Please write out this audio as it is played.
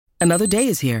Another day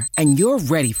is here, and you're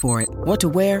ready for it. What to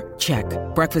wear? Check.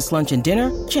 Breakfast, lunch, and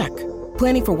dinner? Check.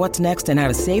 Planning for what's next and how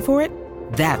to save for it?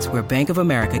 That's where Bank of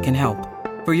America can help.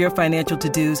 For your financial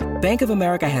to-dos, Bank of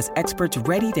America has experts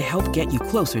ready to help get you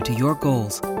closer to your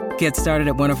goals. Get started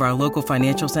at one of our local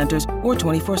financial centers or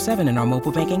 24/7 in our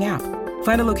mobile banking app.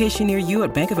 Find a location near you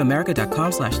at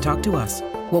bankofamerica.com/talktous.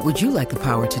 What would you like the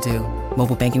power to do?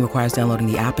 Mobile banking requires downloading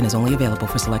the app and is only available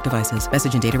for select devices.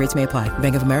 Message and data rates may apply.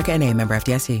 Bank of America N.A., member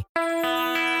FDIC.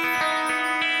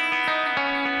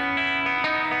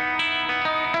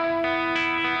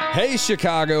 Hey,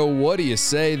 Chicago, what do you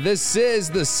say? This is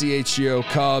the CHGO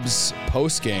Cubs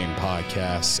postgame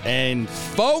podcast. And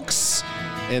folks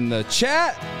in the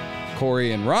chat,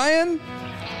 Corey and Ryan,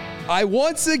 I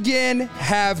once again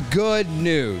have good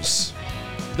news.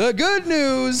 The good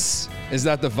news is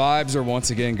that the vibes are once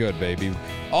again good, baby.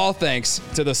 All thanks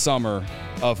to the summer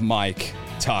of Mike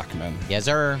Tauchman. Yes,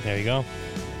 sir. There you go.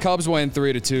 Cubs win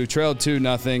 3-2, trailed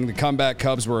 2-0. The comeback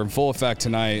Cubs were in full effect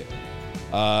tonight.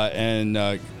 And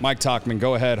Mike Tauchman,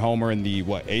 go ahead, homer in the,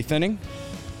 8th inning?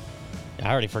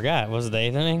 I already forgot. Was it the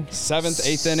 8th inning? 7th,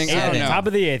 8th inning? I don't know. Top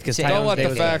of the 8th. Because don't let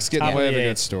the facts get in the way of a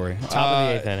good story. Top of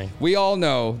the 8th inning. We all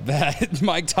know that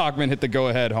Mike Tauchman hit the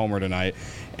go-ahead homer tonight,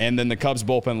 and then the Cubs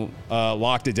bullpen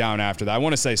locked it down after that. I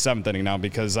want to say 7th inning now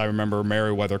because I remember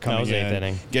Merriweather coming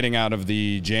in, getting out of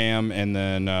the jam, and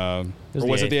then or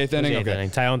was it the 8th inning? Okay.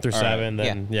 Taillon through 7,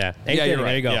 then, 8th inning, you're right.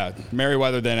 there you go. Yeah,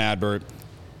 Merriweather, then Adbert.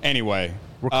 Anyway.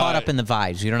 We're caught up in the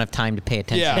vibes. We don't have time to pay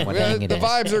attention to what the hang it is. The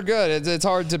vibes are good. It's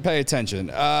hard to pay attention.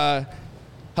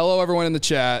 Hello, everyone in the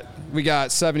chat. We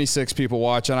got 76 people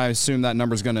watching. I assume that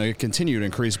number's going to continue to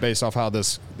increase based off how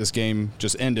this game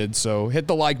just ended. So hit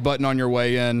the like button on your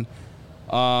way in.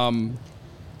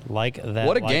 Like that.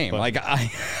 What a game.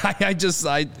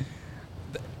 Button.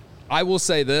 I will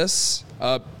say this.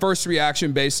 First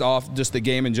reaction based off just the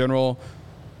game in general.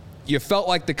 You felt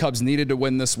like the Cubs needed to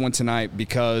win this one tonight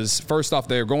because, first off,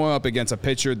 they're going up against a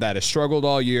pitcher that has struggled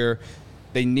all year.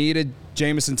 They needed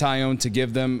Jameson Taillon to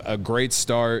give them a great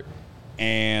start,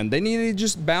 and they needed to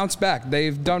just bounce back.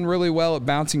 They've done really well at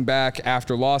bouncing back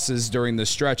after losses during the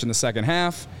stretch in the second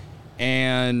half,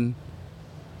 and,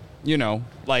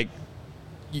 they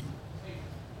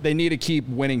need to keep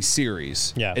winning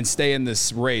series and stay in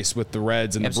this race with the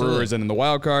Reds and the Brewers and in the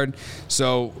wild card.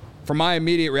 So, for my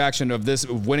immediate reaction of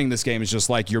winning this game is just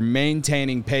like you're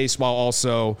maintaining pace while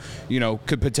also,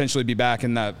 could potentially be back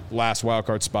in that last wild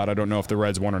card spot. I don't know if the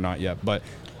Reds won or not yet, but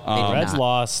the Reds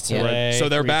lost today. So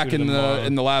they're back in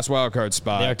the last wild card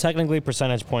spot. They are technically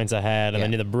percentage points ahead, and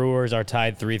then the Brewers are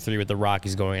tied 3-3 with the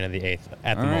Rockies going into the 8th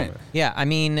at the moment. Yeah, I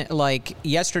mean, like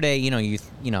yesterday, I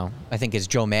think as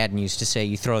Joe Madden used to say,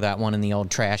 you throw that one in the old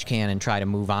trash can and try to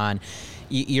move on.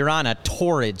 You're on a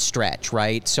torrid stretch,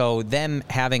 right? So them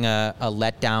having a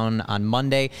letdown on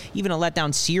Monday, even a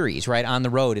letdown series, right, on the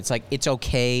road, it's like it's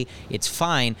okay, it's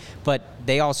fine, but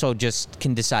they also just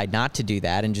can decide not to do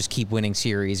that and just keep winning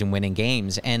series and winning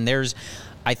games. And there's,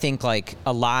 I think, like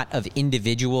a lot of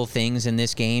individual things in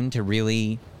this game to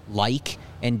really like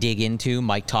and dig into.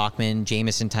 Mike Tauchman,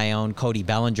 Jameson Taillon, Cody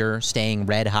Bellinger staying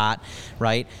red hot,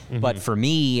 right? Mm-hmm. But for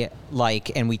me,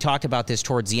 and we talked about this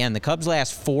towards the end, the Cubs'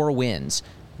 last 4 wins,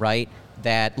 right?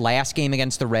 That last game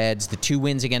against the Reds, the 2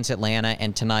 wins against Atlanta,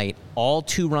 and tonight, all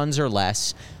 2 runs or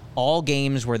less. All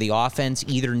games where the offense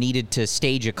either needed to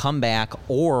stage a comeback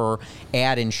or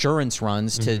add insurance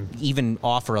runs to even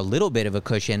offer a little bit of a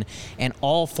cushion. And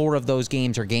all 4 of those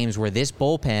games are games where this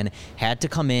bullpen had to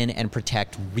come in and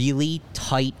protect really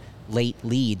tight late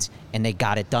leads, and they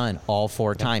got it done all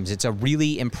 4 times. It's a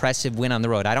really impressive win on the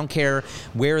road. I don't care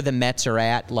where the Mets are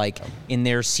at, in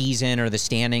their season or the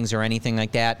standings or anything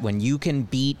like that. When you can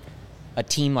beat a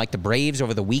team like the Braves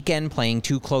over the weekend playing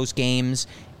 2 close games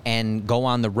and go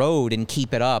on the road and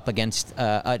keep it up against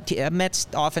a Mets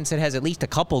offense that has at least a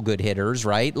couple good hitters,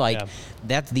 right?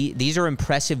 These are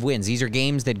impressive wins. These are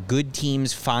games that good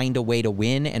teams find a way to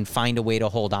win and find a way to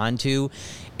hold on to.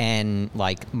 And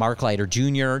Mark Leiter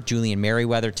Jr., Julian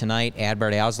Merriweather tonight,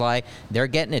 Adbert Alzolay, they're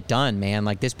getting it done, man.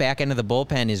 This back end of the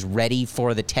bullpen is ready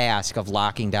for the task of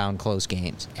locking down close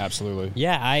games. Absolutely.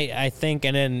 Yeah, I think,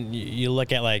 and then you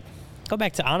look at go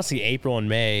back to honestly April and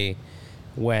May,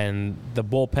 when the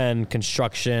bullpen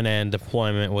construction and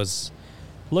deployment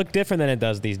looked different than it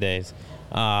does these days.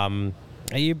 What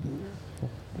do you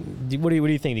think? Do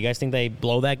you guys think they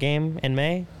blow that game in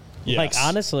May? Yes.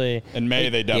 Honestly, in May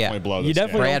they definitely blow this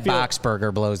game. Brad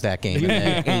Boxberger blows that game in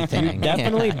the 8th inning. You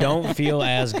definitely don't feel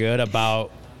as good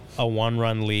about a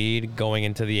 1-run lead going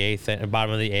into the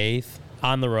bottom of the 8th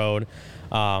on the road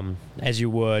as you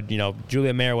would.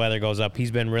 Julian Merriweather goes up.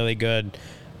 He's been really good.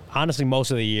 honestly,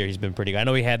 most of the year he's been pretty good. I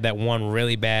know he had that one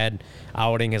really bad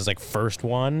outing, his like first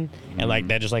one, and like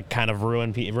that just like kind of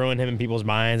ruined him in people's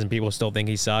minds, and people still think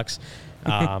he sucks.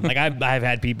 Like I've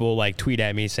had people like tweet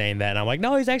at me saying that, and I'm like,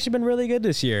 no, he's actually been really good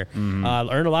this year.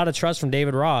 Earned a lot of trust from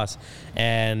David Ross,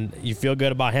 and you feel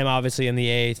good about him obviously in the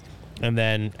 8th, and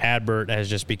then Adbert has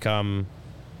just become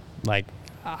like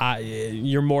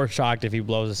you're more shocked if he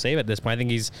blows a save at this point. I think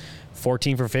he's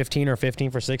 14 for 15 or 15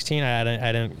 for 16.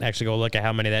 I didn't actually go look at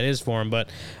how many that is for him, but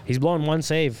he's blown one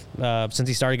save since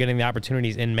he started getting the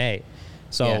opportunities in May.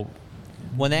 So. Yeah.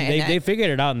 They figured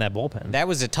it out in that bullpen. That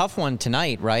was a tough one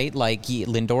tonight, right? Like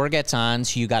Lindor gets on,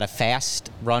 so you got a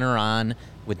fast runner on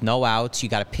with no outs. You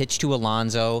got to pitch to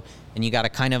Alonso, and you got to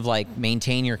kind of like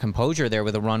maintain your composure there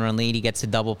with a runner on lead. He gets a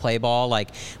double play ball. Like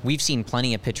we've seen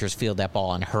plenty of pitchers field that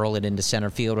ball and hurl it into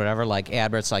center field, whatever. Like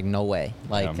Adbert's like, no way.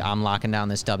 Like I'm locking down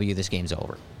this W. This game's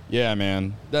over. Yeah,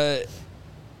 man. The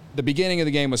beginning of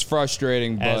the game was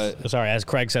frustrating, but as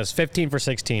Craig says, 15 for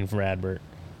 16 for Adbert.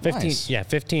 15, nice. Yeah,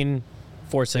 15.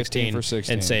 416 for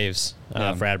 16 and saves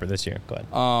for Adbert this year. Go ahead.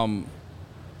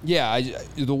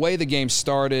 The way the game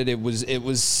started, it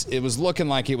was looking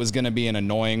like it was going to be an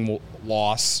annoying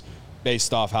loss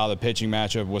based off how the pitching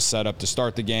matchup was set up to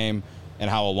start the game and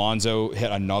how Alonso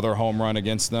hit another home run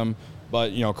against them.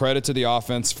 But credit to the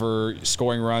offense for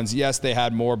scoring runs. Yes, they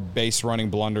had more base running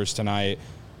blunders tonight.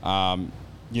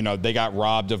 They got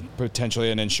robbed of potentially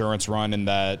an insurance run in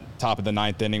that top of the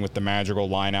 9th inning with the magical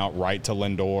line out right to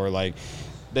Lindor. Like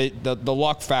the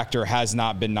luck factor has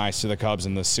not been nice to the Cubs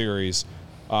in this series.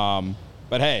 But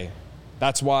hey,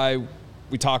 that's why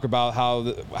we talk about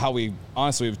how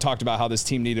we've talked about how this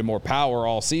team needed more power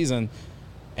all season.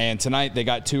 And tonight they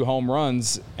got 2 home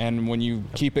runs. And when you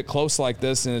keep it close like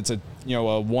this and it's a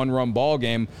 1-run ball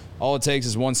game, all it takes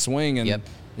is one swing and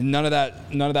none of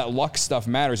that luck stuff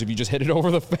matters. If you just hit it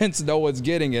over the fence, no one's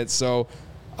getting it. So,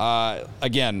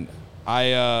 again,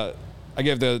 I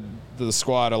give the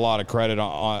squad a lot of credit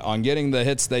on getting the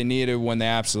hits they needed when they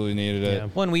absolutely needed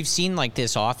it. When we've seen like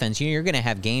this offense, you're going to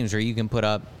have games where you can put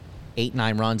up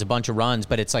 8-9 runs, a bunch of runs,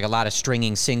 but it's like a lot of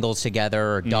stringing singles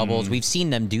together or doubles. We've seen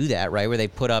them do that, right, where they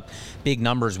put up big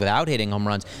numbers without hitting home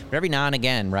runs. But every now and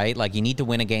again, right, like you need to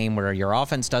win a game where your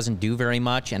offense doesn't do very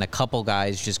much and a couple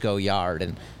guys just go yard.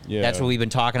 And that's what we've been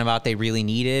talking about they really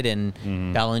needed, and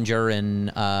Bellinger and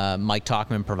Mike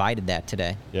Tauchman provided that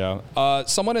today. Yeah.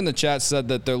 Someone in the chat said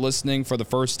that they're listening for the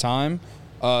first time.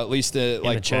 At least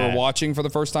we're watching for the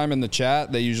first time in the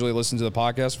chat. They usually listen to the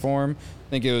podcast form. I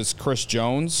think it was Chris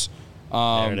Jones.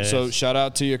 So shout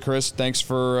out to you, Chris. Thanks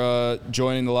for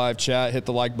joining the live chat. Hit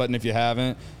the like button if you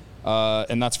haven't.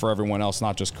 And that's for everyone else,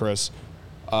 not just Chris.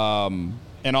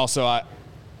 And also,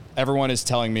 everyone is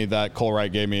telling me that Cole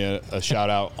Wright gave me a shout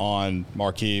out on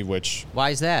Marquee, which... Why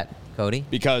is that, Cody?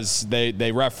 Because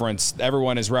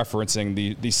everyone is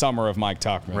referencing the summer of Mike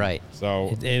Tauchman. Right. So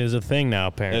it is a thing now,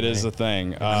 apparently. It is a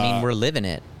thing. We're living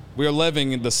it. We are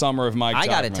living in the summer of Mike Tauchman. I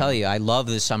got to tell you, I love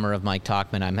the summer of Mike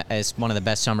Tauchman. It's one of the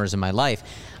best summers in my life.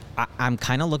 I'm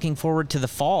kind of looking forward to the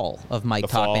fall of Mike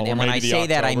Tauchman. And when I say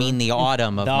that, I mean the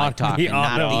autumn of Mike Tauchman,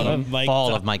 not the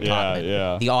fall of Mike Tauchman.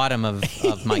 Yeah. The autumn of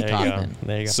Mike Tauchman.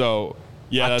 There you go. So,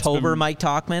 October Mike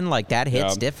Tauchman, like that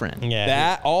hits different.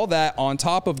 Yeah. All that on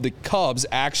top of the Cubs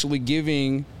actually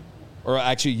using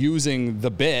the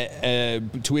bit,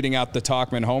 tweeting out the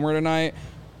Tauchman homer tonight.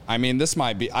 I mean, this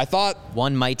might be. I thought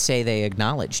one might say they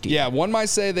acknowledged you. Yeah, one might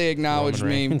say they acknowledged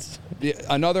me.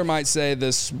 Another might say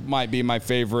this might be my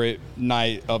favorite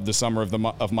night of the summer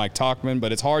of Mike Tauchman.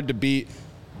 But it's hard to beat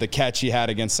the catch he had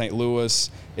against St.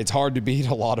 Louis. It's hard to beat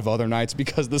a lot of other nights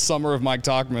because the summer of Mike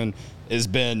Tauchman has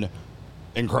been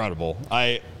incredible.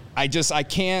 I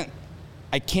can't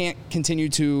continue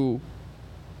to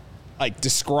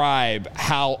describe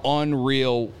how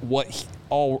unreal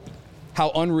how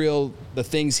unreal the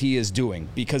things he is doing.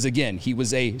 Because, again, he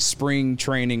was a spring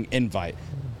training invite.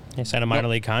 He signed a minor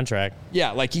league contract.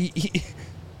 Yeah, he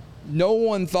no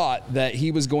one thought that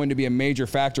he was going to be a major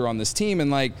factor on this team.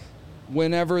 And,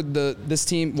 whenever this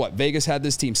team, Vegas had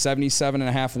this team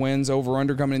 77.5 wins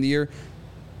over-under coming in the year.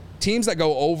 Teams that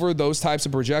go over those types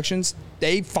of projections,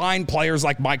 they find players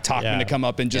like Mike Tauchman to come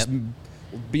up and just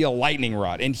be a lightning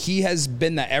rod. And he has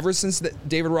been that ever since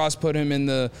David Ross put him in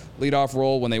the leadoff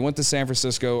role when they went to San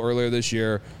Francisco earlier this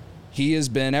year. He has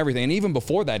been everything. And even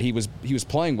before that, he was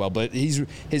playing well, but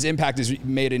his impact has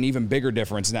made an even bigger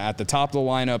difference now at the top of the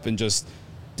lineup and just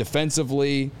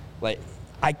defensively.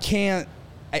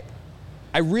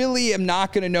 I really am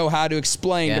not going to know how to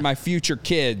explain to my future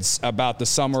kids about the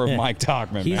summer of Mike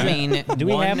Tauchman.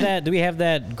 Do we have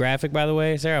that graphic, by the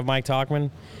way, Sarah, of Mike Tauchman?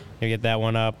 You get that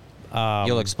one up.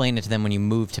 You'll explain it to them when you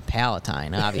move to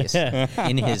Palatine, obviously,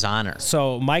 in his honor.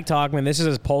 So Mike Tauchman, this is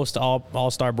his post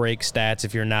All-Star break stats.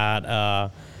 If you're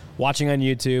not watching on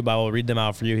YouTube, I will read them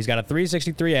out for you. He's got a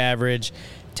 363 average,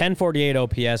 1048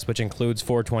 OPS, which includes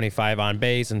 425 on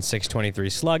base and 623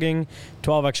 slugging,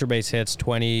 12 extra base hits,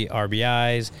 20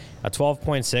 RBIs, a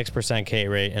 12.6% K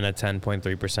rate, and a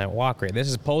 10.3% walk rate. This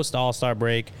is post All-Star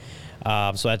break,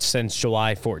 so that's since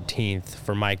July 14th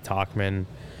for Mike Tauchman.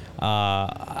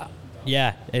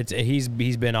 Yeah, he's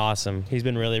been awesome. He's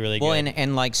been really, really good. Well,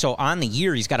 and like, so on the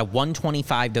year, he's got a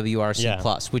 125 WRC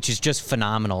plus, which is just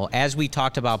phenomenal. As we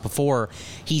talked about before,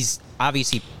 he's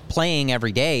obviously playing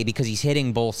every day because he's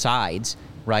hitting both sides,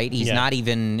 right? He's not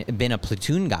even been a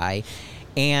platoon guy.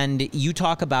 And you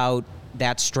talk about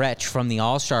that stretch from the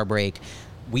All-Star break.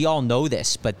 We all know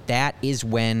this, but that is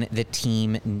when the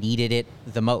team needed it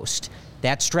the most.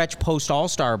 That stretch post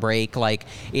All-Star break, like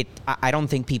I don't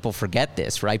think people forget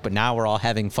this, right? But now we're all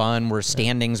having fun. We're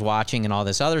standings watching and all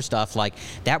this other stuff. Like,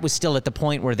 that was still at the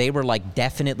point where they were like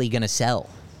definitely going to sell,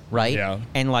 right? Yeah.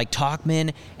 And like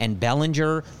Tauchman and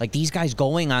Bellinger, like these guys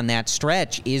going on that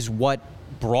stretch is what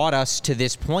brought us to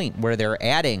this point where they're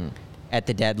adding at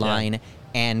the deadline. Yeah.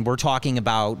 And we're talking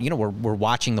about, we're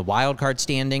watching the wild card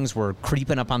standings. We're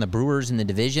creeping up on the Brewers in the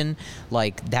division.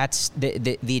 Like, that's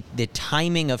the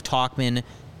timing of Tauchman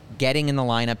getting in the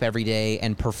lineup every day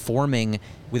and performing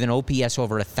with an OPS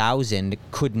over 1,000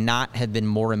 could not have been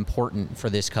more important for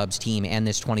this Cubs team and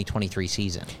this 2023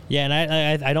 season. Yeah,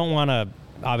 and I don't want to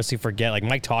obviously forget, like,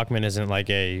 Mike Tauchman isn't like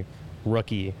a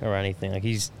rookie or anything. Like,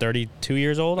 he's 32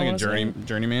 years old. Like a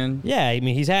journeyman. Yeah, I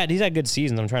mean, he's had good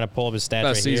seasons. I'm trying to pull up his stats.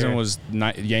 Best season was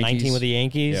Yankees. 19 with the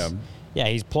Yankees. Yeah,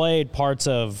 he's played parts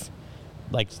of,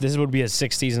 like, this would be his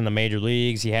sixth season in the major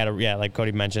leagues. He had like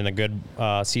Cody mentioned, a good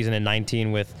season in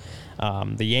 19 with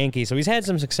the Yankees. So he's had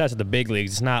some success at the big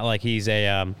leagues. It's not like he's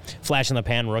a flash in the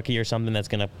pan rookie or something that's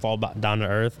going to fall down to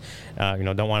earth.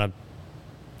 Don't want to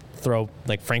throw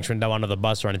like Frank Schwindel under the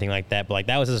bus or anything like that, but like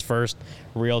that was his first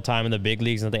real time in the big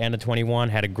leagues at the end of 21.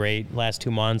 Had a great last 2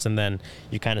 months, and then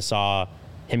you kind of saw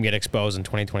him get exposed in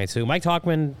 2022. Mike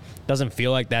Tauchman doesn't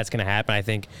feel like that's going to happen. I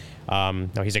think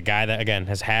he's a guy that, again,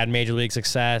 has had major league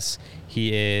success.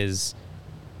 He is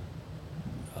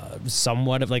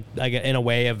somewhat of like in a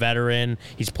way a veteran.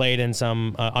 He's played in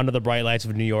some under the bright lights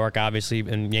of New York, obviously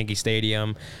in Yankee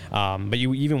Stadium, but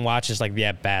you even watch just like the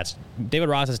at-bats. David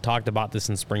Ross has talked about this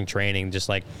in spring training, just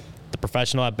like the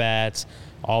professional at-bats,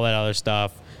 all that other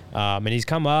stuff. And he's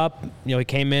come up, he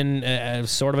came in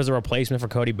sort of as a replacement for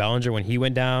Cody Bellinger when he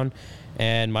went down,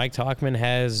 and Mike Tauchman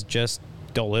has just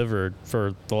delivered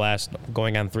for the last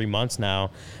going on 3 months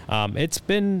now. It's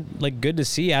been like good to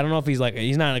see. I don't know if he's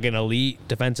not like an elite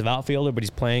defensive outfielder, but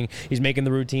he's making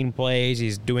the routine plays.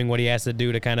 He's doing what he has to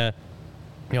do to kind of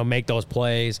make those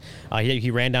plays.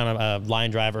 He ran down a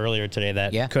line drive earlier today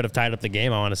that could have tied up the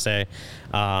game, I want to say.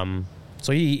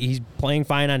 So he's playing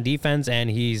fine on defense, and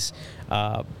he's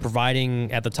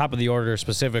providing at the top of the order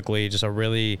specifically just a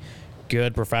really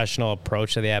good professional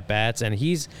approach to the at-bats. And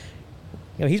he's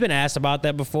been asked about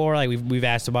that before. Like we've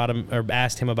asked him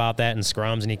about that in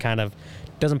scrums, and he kind of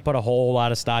doesn't put a whole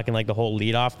lot of stock in like the whole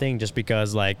leadoff thing, just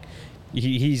because like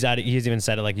he's even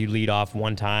said it, like you lead off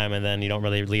one time and then you don't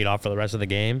really lead off for the rest of the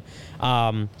game.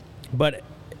 But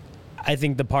I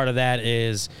think the part of that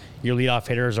is your leadoff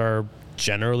hitters are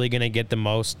generally going to get the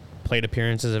most plate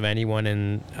appearances of anyone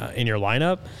in your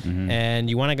lineup, and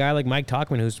you want a guy like Mike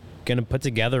Tauchman who's going to put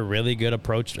together really good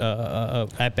approach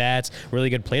at bats, really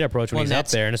good plate approach when he's up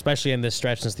there, and especially in this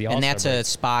stretch since the All-Star break. And that's a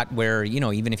spot where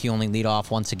even if you only lead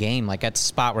off once a game, like that's a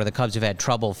spot where the Cubs have had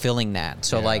trouble filling that.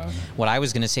 So like what I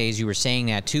was going to say as you were saying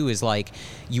that too is like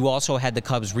you also had the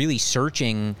Cubs really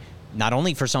searching not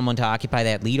only for someone to occupy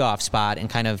that leadoff spot and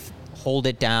kind of hold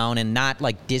it down and not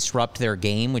like disrupt their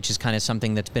game, which is kind of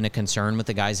something that's been a concern with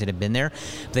the guys that have been there.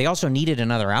 But they also needed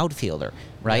another outfielder,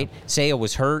 right? Yeah. Seiya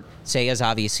was hurt. Seiya's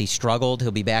obviously struggled.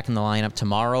 He'll be back in the lineup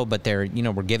tomorrow, but we're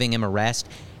giving him a rest.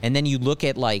 And then you look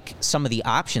at like some of the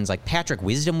options, like Patrick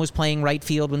Wisdom was playing right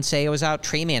field when Seiya was out.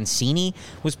 Trey Mancini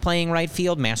was playing right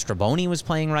field. Mastroboni was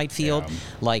playing right field. Yeah.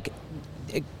 Like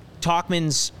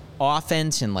Tauchman's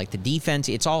offense and like the defense,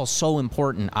 it's all so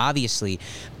important, obviously,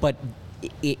 but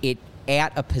it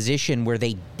at a position where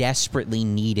they desperately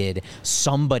needed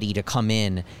somebody to come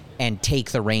in and take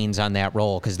the reins on that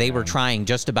role, because they were trying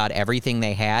just about everything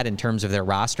they had in terms of their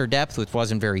roster depth, which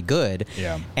wasn't very good.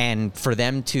 Yeah. And for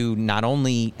them to not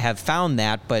only have found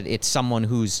that, but it's someone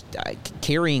who's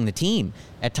carrying the team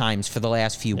at times for the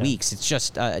last few weeks. It's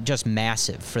just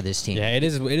massive for this team. Yeah, it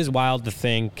is wild to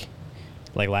think,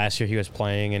 like last year he was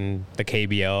playing in the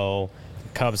KBO,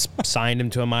 Cubs signed him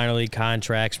to a minor league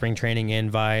contract, spring training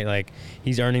invite. Like,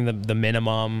 he's earning the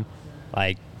minimum.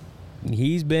 Like,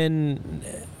 he's been.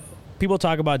 People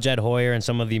talk about Jed Hoyer and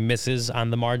some of the misses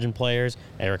on the margin players.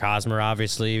 Eric Hosmer,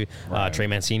 obviously. Right. Trey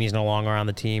Mancini's no longer on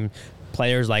the team.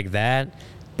 Players like that.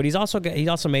 But he's also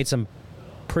made some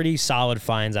pretty solid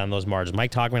finds on those margins.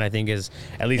 Mike Tauchman, I think, is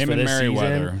at least Him for and this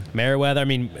Merriweather. season. Merriweather. I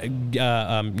mean,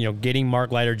 getting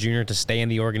Mark Leiter Jr. to stay in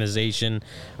the organization.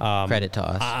 Credit to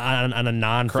us. On a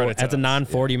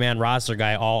non-40 man roster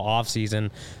guy all off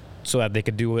season, so that they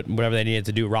could do whatever they needed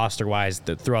to do roster wise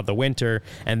throughout the winter,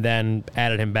 and then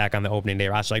added him back on the opening day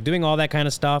roster. Like, doing all that kind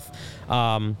of stuff.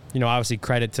 Obviously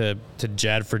credit to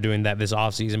Jed for doing that this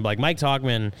offseason. But like Mike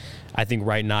Tauchman, I think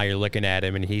right now you're looking at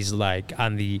him and he's like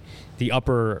on the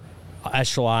upper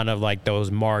echelon of like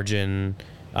those margin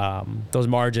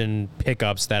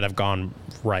pickups that have gone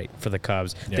right for the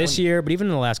Cubs this year, but even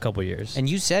in the last couple of years. And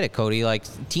you said it, Cody, like,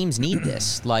 teams need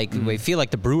this. Like, we feel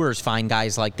like the Brewers find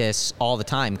guys like this all the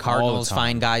time. Cardinals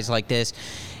find guys like this,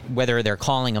 whether they're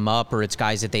calling them up or it's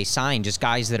guys that they sign, just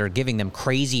guys that are giving them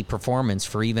crazy performance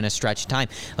for even a stretch of time.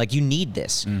 Like, you need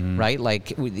this, right?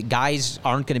 Like, guys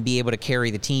aren't going to be able to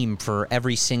carry the team for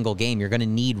every single game. You're going to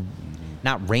need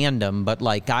not random, but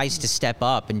like guys to step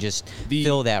up and just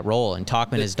fill that role. And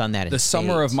Tauchman has done that in the spades.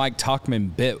 summer of Mike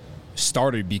Tauchman bit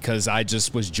started because I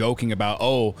just was joking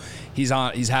about, he's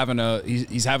having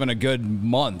a good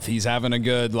month, he's having a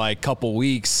good like couple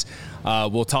weeks.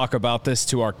 We'll talk about this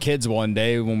to our kids one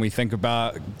day when we think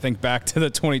back to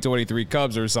the 2023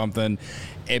 Cubs or something.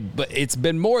 But it's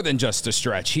been more than just a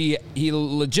stretch. He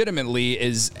legitimately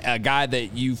is a guy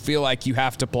that you feel like you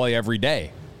have to play every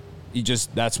day.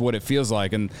 That's what it feels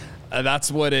like, and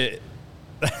that's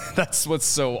what's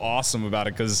so awesome about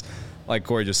it, because like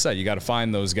Corey just said, you got to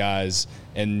find those guys,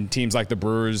 and teams like the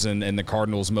Brewers and the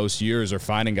Cardinals most years are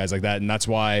finding guys like that, and that's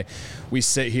why we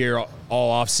sit here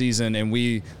all off season and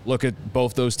we look at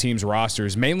both those teams'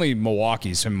 rosters, mainly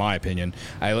Milwaukee's, in my opinion.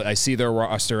 I see their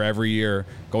roster every year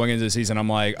going into the season. I'm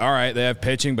like, all right, they have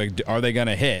pitching, but are they going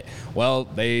to hit? Well,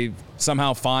 they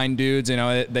somehow find dudes.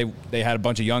 They had a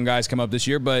bunch of young guys come up this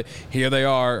year, but here they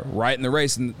are right in the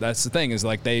race, and that's the thing is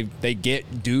like they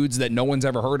get dudes that no one's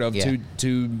ever heard of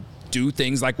to do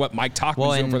things like what Mike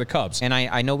Tauchman's doing for the Cubs. And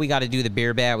I know we got to do the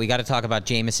beer bat. We got to talk about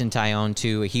Jameson Taillon,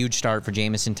 too. A huge start for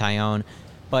Jameson Taillon.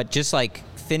 But just like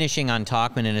finishing on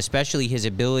Tauchman, and especially his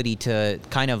ability to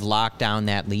kind of lock down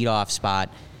that leadoff spot.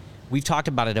 We've talked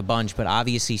about it a bunch, but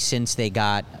obviously since they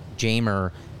got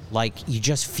Jamer, like, you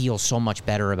just feel so much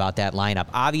better about that lineup.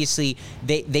 Obviously,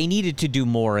 they needed to do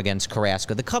more against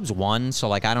Carrasco. The Cubs won, so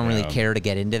like I don't really care to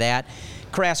get into that.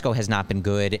 Carrasco has not been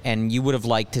good, and you would have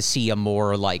liked to see a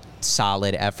more like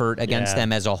solid effort against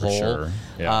them as a whole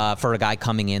for a guy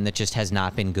coming in that just has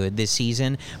not been good this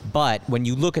season. But when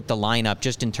you look at the lineup,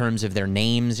 just in terms of their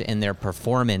names and their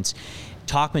performance,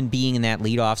 Tauchman being in that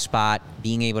leadoff spot,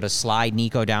 being able to slide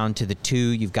Nico down to the 2,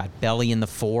 you've got Belly in the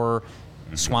 4,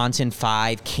 Swanson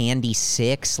 5, Candy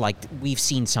 6. Like, we've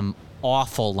seen some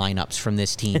awful lineups from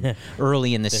this team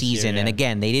early in the season. And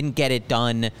again, they didn't get it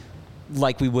done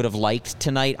like we would have liked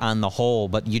tonight on the whole,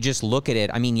 but you just look at it.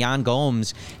 I mean, Yan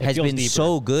Gomes has been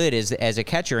so good as a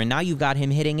catcher, and now you've got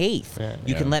him hitting 8th.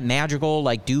 You can let Madrigal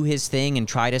like do his thing and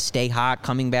try to stay hot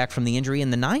coming back from the injury in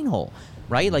the 9 hole.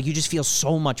 Right? Like, you just feel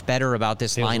so much better about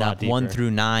this lineup 1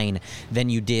 through 9 than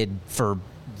you did for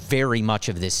very much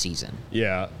of this season.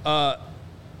 Yeah.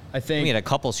 I think we had a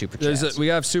couple super chats. We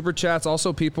have super chats.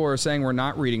 Also, people are saying we're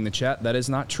not reading the chat. That is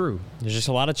not true. There's just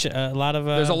a lot of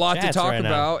there's a lot to talk right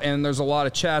about, now. and there's a lot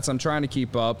of chats. I'm trying to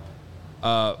keep up.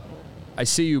 I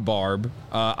see you, Barb.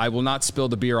 I will not spill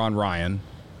the beer on Ryan.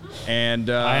 And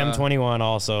I am 21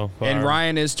 also. Barb. And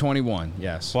Ryan is 21.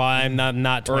 Yes. Well, I'm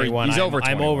not 21. He's over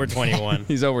 21. I'm over 21.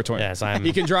 He's over 20. Yes, I'm.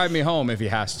 He can drive me home if he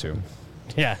has to.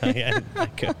 Yeah, I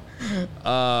could.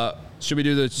 Should we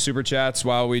do the super chats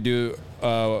while we do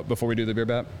before we do the beer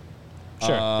bet?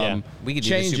 Sure. We could do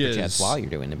the super chats while you're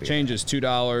doing the beer. Changes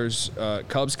 $2.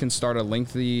 Cubs can start a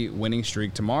lengthy winning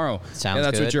streak tomorrow. Sounds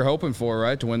that's good. what you're hoping for,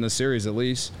 right? To win the series at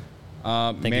least.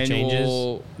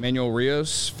 Manuel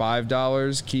Rios,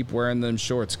 $5. Keep wearing them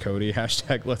shorts, Cody. #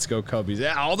 Let's go Cubbies.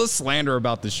 Yeah, all the slander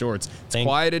about the shorts. It's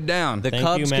quieted down. The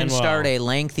Cubs can start a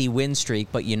lengthy win streak,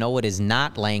 but you know what is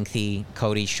not lengthy?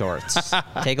 Cody shorts.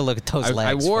 Take a look at those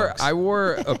legs. I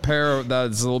wore a pair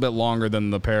that's a little bit longer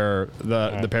than the pairs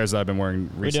that I've been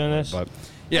wearing recently. We're doing this? But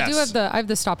yes. I have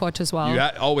the stopwatch as well.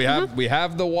 We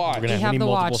have the watch. We have the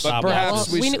watch. But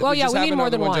perhaps we need have more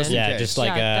than one. Just in case. Just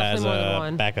like as more than a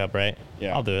one. backup, right?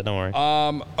 Yeah. I'll do it. Don't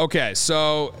worry. Okay,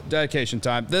 so dedication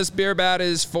time. This beer bat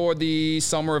is for the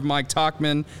summer of Mike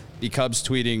Tauchman. The Cubs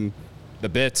tweeting the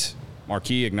bit.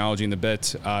 marquee acknowledging the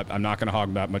bit. I'm not going to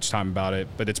hog that much time about it,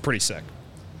 but it's pretty sick.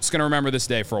 Just going to remember this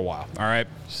day for a while, all right?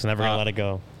 Just never going to let it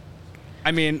go.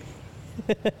 I mean,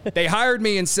 they hired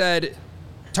me and said,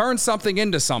 turn something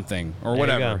into something or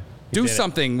whatever. Do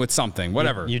something with something,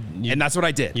 whatever. And that's what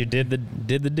I did. You did the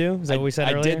do? Is that what we said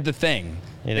earlier? I did the thing.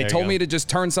 Yeah, they told me to just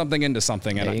turn something into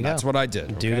something, and that's what I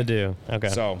did. Do the do. Okay.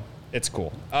 So it's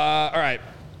cool. All right.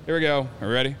 Here we go. Are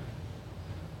we ready?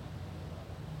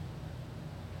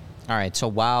 All right. So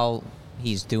while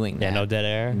he's doing that. Yeah, no dead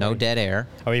air. No dead air.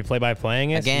 Oh, you play by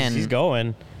playing it? Again. He's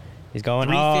going. He's going.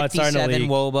 357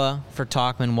 WOBA for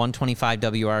Tauchman, 125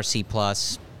 WRC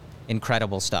plus.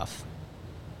 Incredible stuff.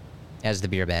 As the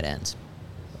beer bet ends.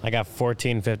 I got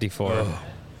 1454.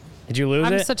 Did you lose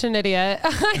it? I'm such an idiot.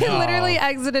 I literally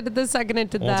exited the second it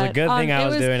did that. It's a good thing I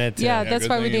was doing it too. Yeah, that's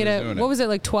why we need it. What was it,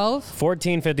 like 12?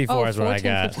 1454 is what I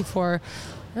got. 1454.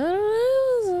 I don't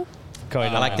know.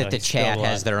 I like that the chat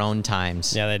has their own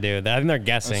times. Yeah, they do. I think they're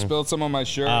guessing. I spilled some on my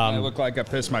shirt, and I look like I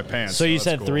pissed my pants. So you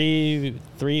said cool.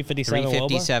 357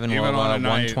 357 WOBA,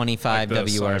 125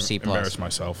 WRC plus. Embarrass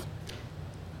myself.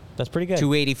 That's pretty good.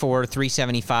 284,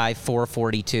 375,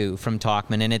 442 from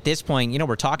Tauchman. And at this point,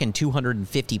 we're talking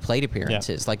 250 plate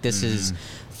appearances. Like, this is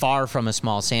far from a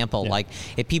small sample. Like,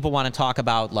 if people want to talk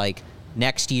about, like,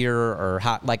 next year or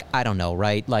how, like, I don't know,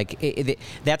 right? Like,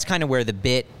 that's kind of where the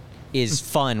bit is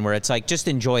fun, where it's like, just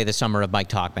enjoy the summer of Mike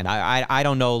Tauchman. I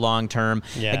don't know long term.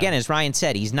 Yeah. Again, as Ryan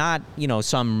said, he's not,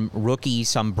 some rookie,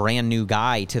 some brand new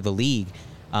guy to the league.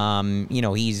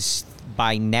 He's...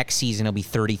 By next season, he'll be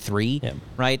 33,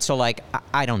 right? So, like,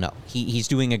 I don't know. He's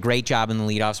doing a great job in the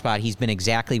leadoff spot. He's been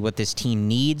exactly what this team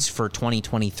needs for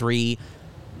 2023.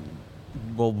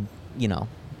 Well,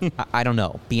 I don't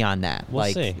know. Beyond that, we'll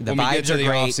see. when The vibes we get to are the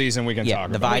great. Off-season, we can talk about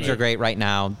it. The vibes are great right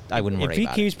now. I wouldn't worry about it. If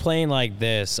he keeps playing like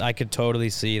this, I could totally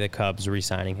see the Cubs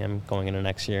re-signing him going into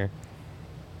next year.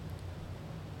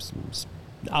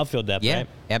 Outfield depth, right?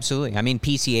 Absolutely. I mean,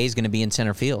 PCA is going to be in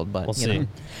center field, but we'll see.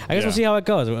 I guess we'll see how it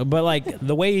goes. But like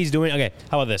the way he's doing,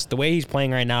 how about this? The way he's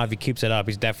playing right now, if he keeps it up,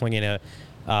 he's definitely going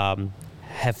to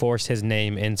have forced his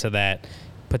name into that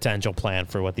potential plan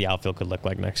for what the outfield could look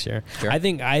like next year. Sure. I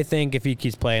think if he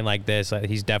keeps playing like this,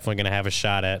 he's definitely going to have a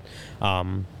shot at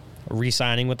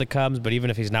re-signing with the Cubs. But even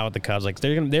if he's not with the Cubs, like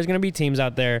there's going to be teams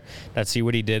out there that see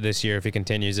what he did this year if he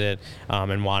continues it,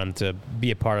 and want him to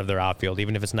be a part of their outfield,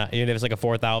 even if it's like a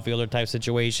fourth outfielder type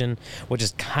situation, which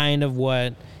is kind of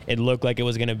what it looked like it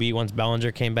was going to be once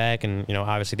Bellinger came back. And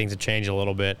obviously things have changed a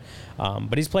little bit,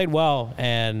 but he's played well,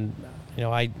 and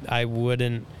I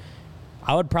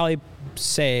would probably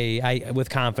say with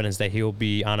confidence that he'll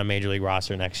be on a major league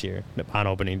roster next year on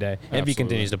opening day. Absolutely. If he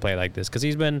continues to play like this, because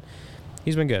he's been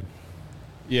good.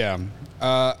 Yeah.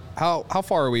 How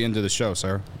far are we into the show,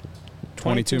 sir?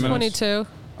 22 minutes? 22.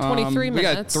 23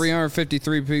 minutes. We got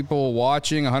 353 people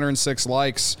watching, 106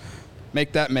 likes.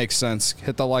 Make that make sense.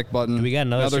 Hit the like button. Do we got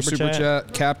another super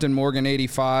chat? Captain Morgan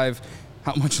 85.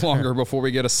 How much longer before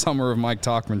we get a Summer of Mike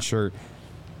Tauchman shirt?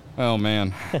 Oh,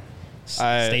 man.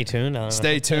 Stay tuned.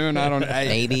 Stay tuned.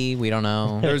 Maybe. We don't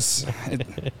know.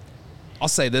 I'll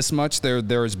say this much.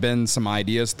 There has been some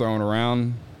ideas thrown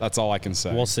around. That's all I can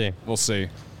say. We'll see.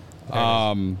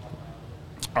 All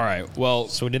right. Well,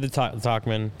 so we did the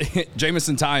Tauchman.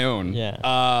 Jameson Taillon.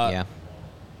 Yeah.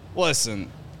 Listen,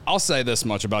 I'll say this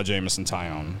much about Jameson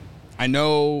Taillon. I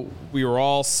know we were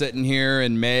all sitting here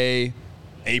in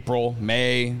April,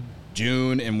 May,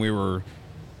 June, and we were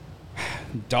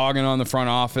dogging on the front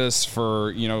office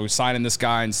for, signing this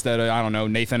guy instead of, I don't know,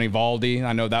 Nathan Eovaldi.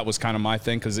 I know that was kind of my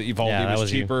thing because Eovaldi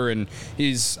was cheaper, and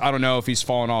I don't know if he's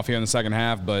fallen off here in the second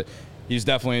half, but he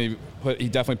definitely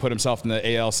put himself in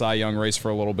the AL Cy Young race for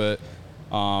a little bit.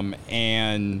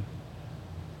 And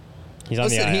he's on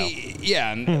the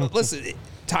IL. Listen,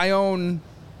 Taillon,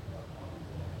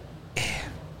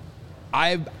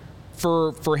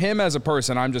 for him as a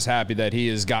person, I'm just happy that he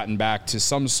has gotten back to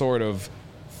some sort of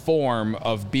form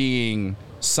of being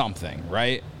something,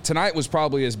 right? Tonight was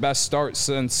probably his best start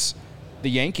since the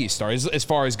Yankees start, as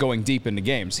far as going deep into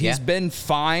games. He's been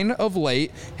fine of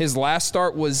late. His last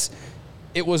start was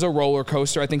a roller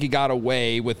coaster. I think he got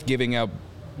away with giving up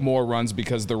more runs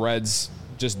because the Reds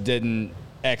just didn't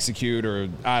execute, or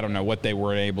I don't know what they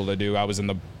were able to do. I was in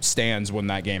the stands when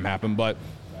that game happened, but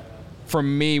for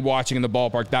me watching in the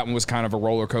ballpark, that one was kind of a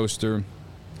roller coaster.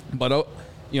 But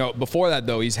before that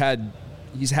though, he's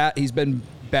been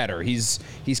better. He's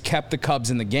kept the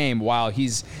Cubs in the game while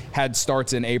he's had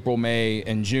starts in April, May,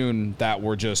 and June that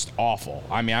were just awful.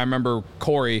 I mean, I remember,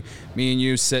 Corey, me and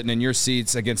you sitting in your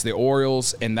seats against the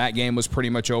Orioles, and that game was pretty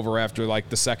much over after like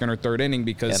the second or third inning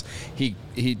because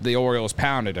the Orioles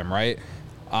pounded him, right?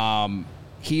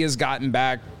 he has gotten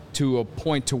back to a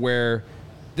point to where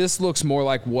this looks more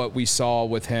like what we saw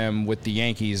with him with the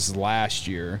Yankees last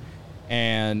year.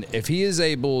 And if he is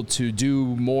able to do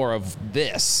more of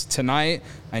this tonight,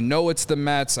 I know it's the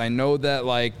Mets. I know that,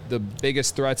 like, the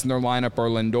biggest threats in their lineup are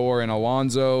Lindor and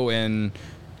Alonso, and,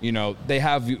 you know, they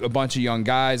have a bunch of young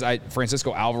guys.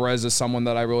 Francisco Alvarez is someone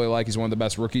that I really like. He's one of the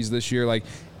best rookies this year. Like,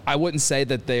 I wouldn't say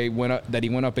that he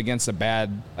went up against a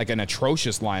bad, like, an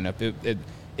atrocious lineup.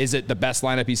 Is it the best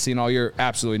lineup he's seen all year?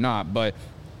 Absolutely not. But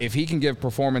if he can give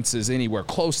performances anywhere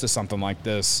close to something like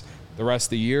this the rest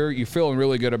of the year, you're feeling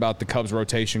really good about the Cubs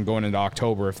rotation going into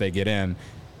October if they get in.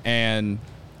 And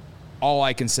all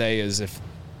I can say is if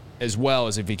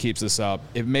he keeps this up,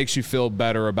 it makes you feel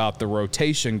better about the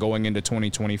rotation going into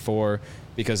 2024,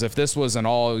 because if this was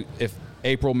if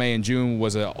April, May, and June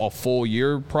was a full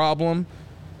year problem,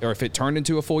 or if it turned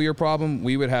into a full year problem,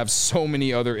 we would have so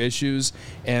many other issues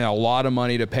and a lot of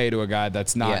money to pay to a guy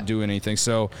that's not doing anything.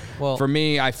 So for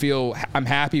me, I'm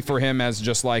happy for him as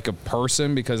just like a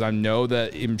person, because I know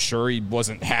that I'm sure he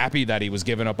wasn't happy that he was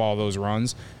giving up all those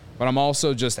runs, but I'm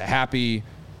also just happy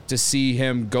to see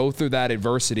him go through that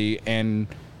adversity and,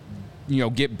 you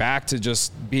know, get back to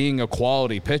just being a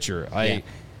quality pitcher.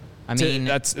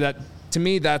 To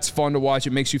me, that's fun to watch. It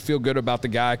makes you feel good about the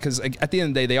guy, because at the end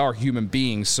of the day, they are human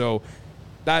beings. So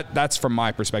that's from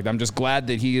my perspective. I'm just glad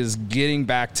that he is getting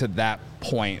back to that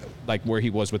point, like where he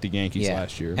was with the Yankees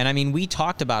last year. And I mean, we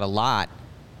talked about a lot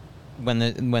when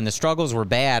the struggles were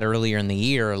bad earlier in the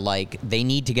year. Like, they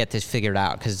need to get this figured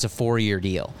out because it's a 4-year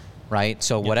deal, right?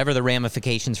 So whatever the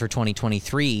ramifications for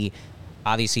 2023.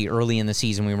 Obviously, early in the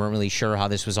season, we weren't really sure how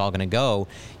this was all going to go.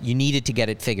 You needed to get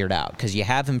it figured out because you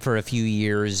have him for a few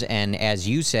years. And as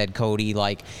you said, Cody,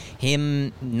 like,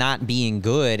 him not being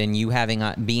good and you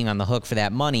being on the hook for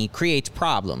that money creates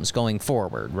problems going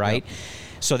forward, right? Yep.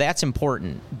 So that's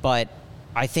important. But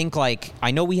I think, like, I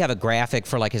know we have a graphic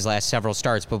for, like, his last several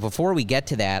starts, but before we get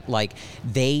to that, like,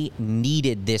 they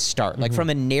needed this start. Like, from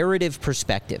a narrative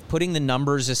perspective, putting the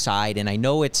numbers aside, and I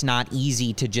know it's not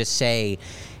easy to just say,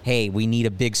 hey, we need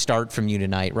a big start from you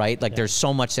tonight, right? Like, there's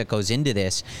so much that goes into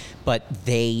this, but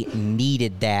they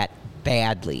needed that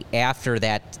badly. After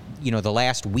that, you know, the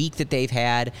last week that they've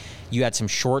had, you had some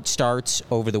short starts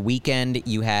over the weekend.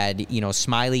 You had, you know,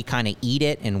 Smiley kind of eat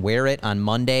it and wear it on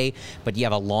Monday, but you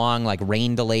have a long, like,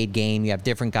 rain-delayed game. You have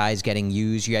different guys getting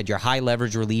used. You had your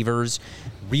high-leverage relievers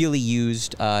really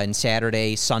used in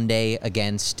Saturday, Sunday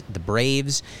against the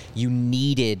Braves. You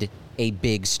needed a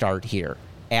big start here.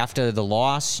 After the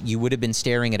loss, you would have been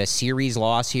staring at a series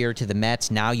loss here to the Mets.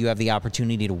 Now you have the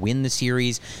opportunity to win the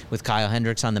series with Kyle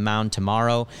Hendricks on the mound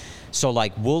tomorrow. So,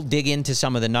 like, we'll dig into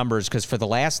some of the numbers because for the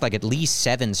last, like, at least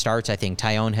 7 starts, I think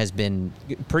Taillon has been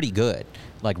pretty good,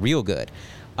 like, real good.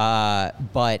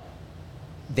 But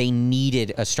they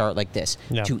needed a start like this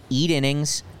to eat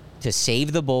innings, to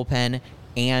save the bullpen,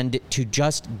 and to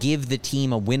just give the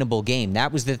team a winnable game.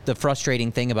 That was the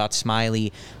frustrating thing about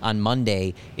Smiley on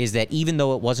Monday, is that even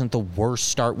though it wasn't the worst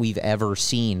start we've ever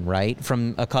seen, right,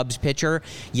 from a Cubs pitcher,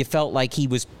 you felt like he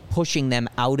was pushing them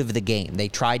out of the game. They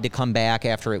tried to come back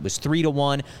after it was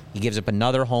 3-1. He gives up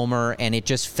another homer, and it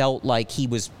just felt like he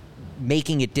was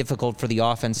making it difficult for the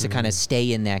offense to kind of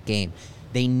stay in that game.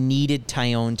 They needed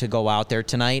Taillon to go out there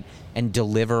tonight and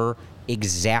deliver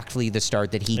exactly the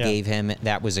start that he gave him.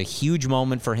 That was a huge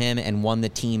moment for him and one the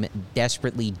team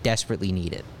desperately, desperately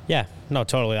needed. Yeah, no,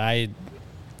 totally.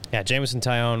 Jameson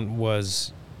Taillon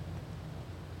was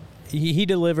he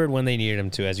delivered when they needed him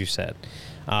to, as you said.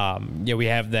 We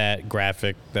have that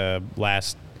graphic, the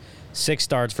last 6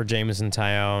 starts for Jameson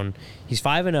Taillon. He's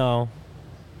 5-0,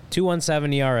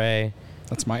 2.17 ERA.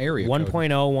 That's my area.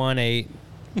 1.018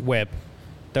 WHIP.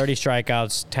 30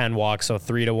 strikeouts, 10 walks, so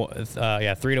 3-1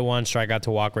 strikeout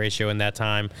to walk ratio in that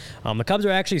time. The Cubs are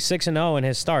actually 6-0 in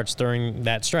his starts during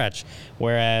that stretch,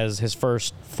 whereas his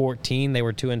first 14 they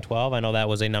were 2-12. I know that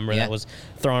was a number that was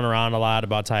thrown around a lot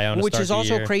about Taillon. Which is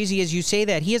also crazy as you say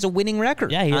that. He has a winning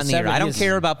record. Yeah, he has 7. I don't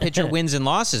care about pitcher wins and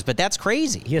losses, but that's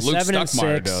crazy. He has Luke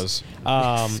 7-6. Does.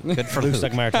 Good for Luke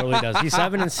Luke. Stuckmeyer totally does. He's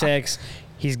 7-6.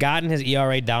 He's gotten his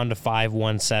ERA down to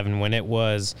 5.17 when it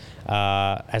was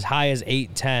as high as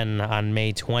 8.10 on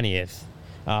May 20th.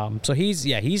 So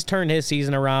he's turned his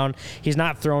season around. He's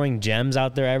not throwing gems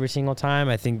out there every single time.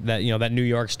 I think that, that New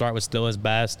York start was still his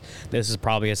best. This is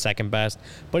probably his second best.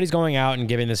 But he's going out and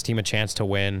giving this team a chance to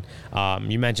win.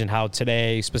 You mentioned how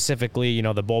today specifically,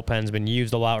 the bullpen's been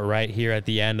used a lot right here at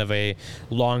the end of a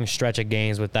long stretch of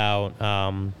games without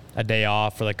a day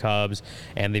off for the Cubs,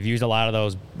 and they've used a lot of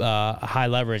those high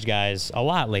leverage guys a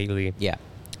lot lately. Yeah.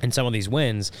 In some of these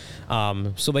wins,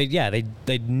 so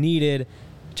they needed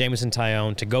Jameson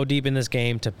Taillon to go deep in this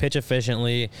game, to pitch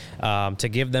efficiently, to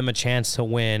give them a chance to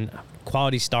win.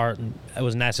 Quality start, it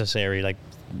was necessary, like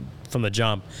from the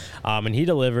jump, and he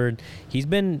delivered. He's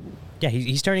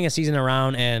turning a season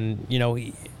around, and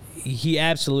he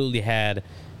absolutely had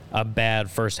a bad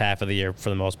first half of the year for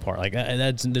the most part. Like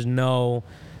there's no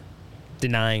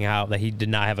denying that he did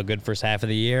not have a good first half of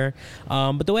the year.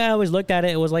 But the way I always looked at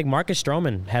it, it was like Marcus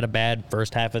Stroman had a bad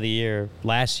first half of the year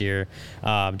last year.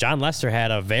 John Lester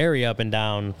had a very up and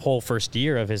down whole first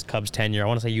year of his Cubs tenure. I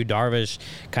want to say Yu Darvish,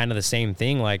 kind of the same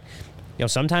thing. Like,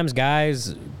 sometimes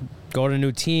guys go to a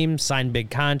new team, sign big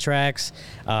contracts,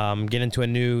 get into a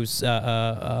new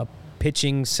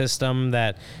pitching system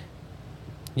that,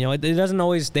 they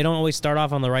don't always start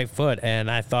off on the right foot.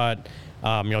 And I thought,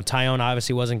 Taillon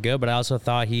obviously wasn't good, but I also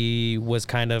thought he was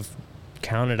kind of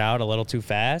counted out a little too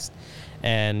fast.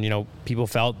 And, people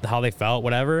felt how they felt,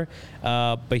 whatever.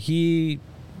 But he's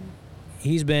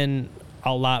been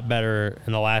a lot better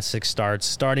in the last 6 starts,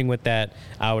 starting with that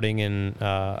outing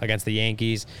against the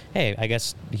Yankees. Hey, I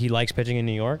guess he likes pitching in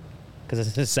New York because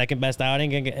it's his second best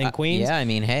outing in Queens. Yeah, I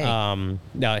mean, hey.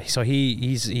 No, so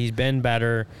he's been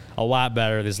better, a lot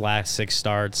better this last 6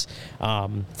 starts.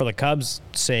 For the Cubs'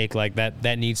 sake, like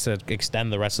that needs to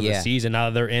extend the rest of the season. Now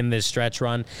that they're in this stretch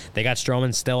run, they got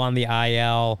Stroman still on the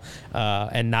IL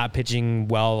and not pitching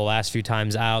well the last few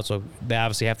times out. So they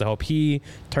obviously have to hope he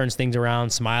turns things around.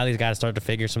 Smiley's got to start to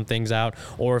figure some things out,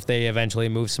 or if they eventually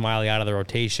move Smiley out of the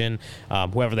rotation,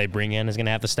 whoever they bring in is going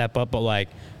to have to step up. But like,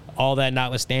 all that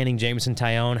notwithstanding, Jameson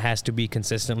Taillon has to be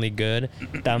consistently good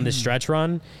down this stretch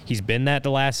run. He's been that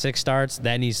the last 6 starts.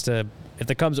 That needs to, if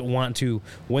the Cubs want to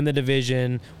win the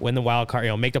division, win the wild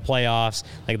card, make the playoffs,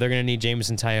 like they're going to need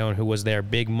Jameson Taillon, who was their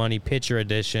big money pitcher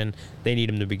addition. They need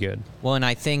him to be good. Well, and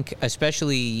I think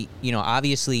especially,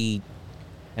 obviously,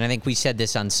 and I think we said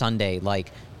this on Sunday,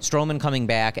 like Stroman coming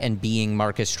back and being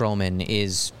Marcus Stroman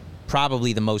is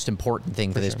probably the most important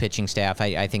thing for this pitching staff.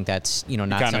 I think that's,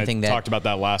 not something that... talked about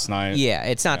that last night. Yeah,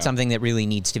 it's not something that really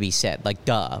needs to be said. Like,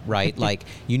 duh, right? Like,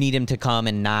 you need him to come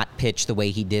and not pitch the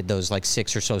way he did those,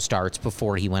 6 or so starts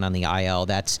before he went on the IL.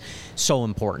 That's so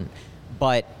important.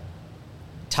 But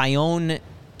Taillon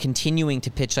continuing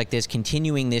to pitch like this,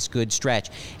 continuing this good stretch,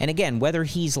 and again, whether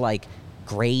he's,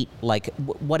 great,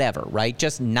 whatever, right?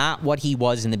 Just not what he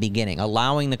was in the beginning.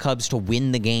 Allowing the Cubs to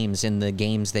win the games in the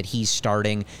games that he's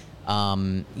starting.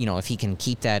 If he can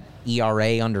keep that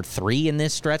ERA under 3 in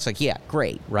this stretch,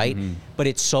 great, right? Mm-hmm. But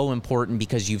it's so important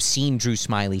because you've seen Drew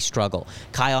Smyly struggle.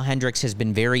 Kyle Hendricks has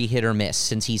been very hit or miss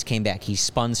since he's came back. He's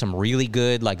spun some really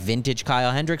good, vintage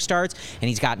Kyle Hendricks starts, and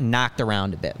he's got knocked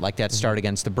around a bit, like that start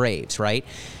against the Braves, right?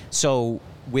 So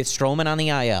with Stroman on the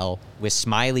IL, with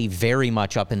Smyly very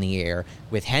much up in the air,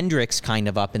 with Hendricks kind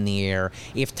of up in the air,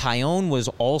 if Taillon was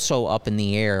also up in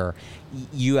the air,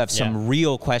 you have some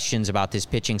real questions about this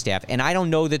pitching staff. And I don't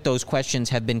know that those questions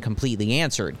have been completely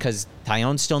answered because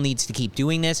Taillon still needs to keep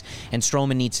doing this and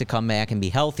Stroman needs to come back and be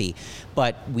healthy.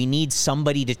 But we need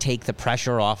somebody to take the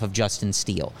pressure off of Justin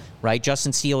Steele, right?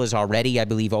 Justin Steele is already, I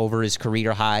believe, over his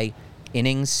career high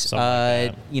innings,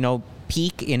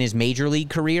 peak in his major league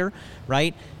career,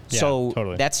 right? Yeah, so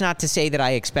totally. That's not to say that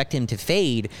I expect him to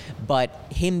fade, but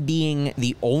him being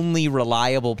the only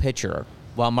reliable pitcher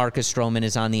while Marcus Stroman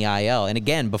is on the IL. And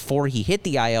again, before he hit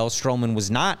the IL, Stroman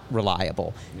was not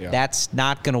reliable. Yeah. That's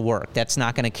not going to work. That's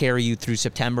not going to carry you through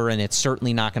September, and it's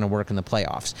certainly not going to work in the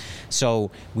playoffs.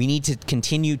 So we need to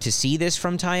continue to see this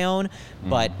from Taillon,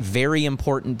 but very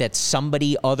important that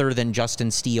somebody other than Justin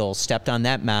Steele stepped on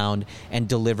that mound and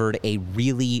delivered a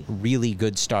really, really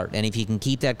good start. And if you can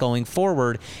keep that going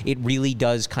forward, it really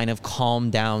does kind of calm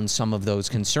down some of those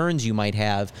concerns you might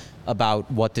have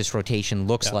about what this rotation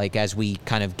looks like as we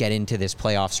kind of get into this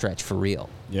playoff stretch for real.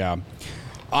 Yeah.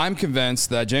 I'm convinced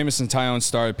that Jameson Taillon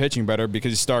started pitching better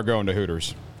because he started going to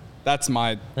Hooters. That's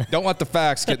my – don't let the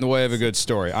facts get in the way of a good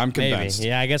story. I'm convinced. Maybe.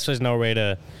 Yeah, I guess there's no way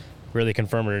to really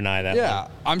confirm or deny that. Yeah.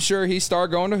 I'm sure he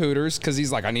started going to Hooters because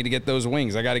he's like, I need to get those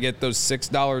wings. I got to get those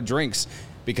 $6 drinks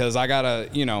because I got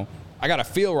to, I got to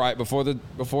feel right before the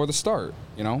start,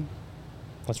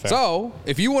 That's fair. So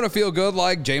if you want to feel good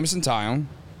like Jameson Taillon,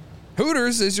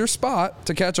 Hooters is your spot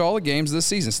to catch all the games this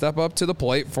season. Step up to the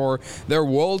plate for their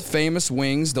world-famous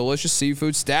wings, delicious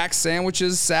seafood, stacked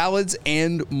sandwiches, salads,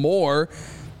 and more.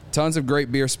 Tons of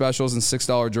great beer specials and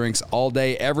 $6 drinks all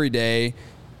day, every day.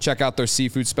 Check out their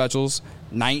seafood specials.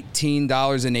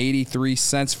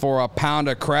 $19.83 for a pound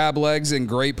of crab legs and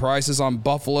great prices on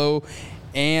buffalo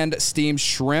and steamed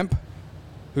shrimp.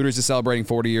 Hooters is celebrating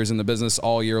 40 years in the business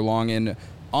all year long in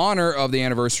honor of the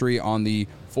anniversary on the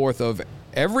 4th of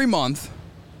every month.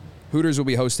 Hooters will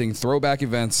be hosting throwback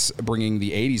events, bringing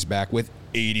the 80s back with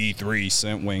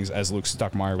 83-cent wings, as Luke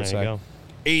Stuckmeyer would say.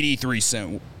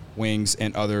 83-cent wings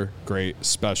and other great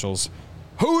specials.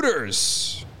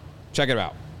 Hooters! Check it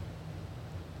out.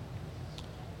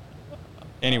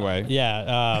 Anyway.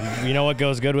 Yeah, you know what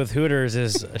goes good with Hooters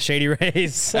is Shady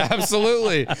Rays.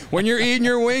 Absolutely. When you're eating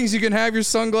your wings, you can have your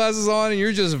sunglasses on and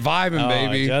you're just vibing,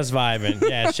 baby. Just vibing.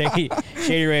 Yeah,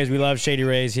 Shady Rays. We love Shady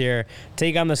Rays here.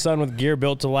 Take on the sun with gear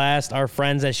built to last. Our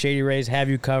friends at Shady Rays have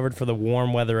you covered for the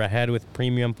warm weather ahead with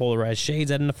premium polarized shades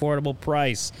at an affordable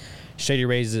price. Shady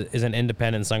Rays is an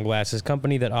independent sunglasses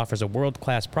company that offers a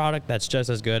world-class product that's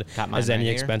just as good as any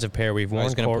expensive pair we've worn. I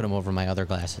was going to put them over my other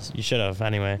glasses. You should have,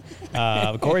 anyway.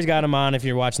 Corey's got them on if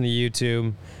you're watching the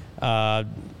YouTube.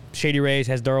 Shady Rays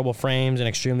has durable frames and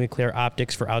extremely clear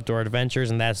optics for outdoor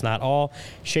adventures, and that's not all.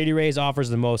 Shady Rays offers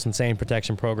the most insane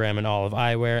protection program in all of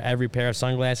eyewear. Every pair of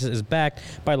sunglasses is backed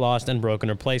by lost and broken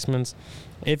replacements.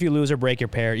 If you lose or break your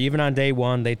pair, even on day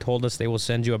one, they told us they will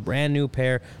send you a brand new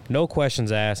pair, no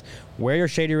questions asked. Wear your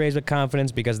Shady Rays with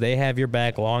confidence because they have your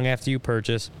back long after you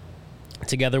purchase.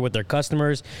 Together with their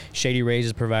customers, Shady Rays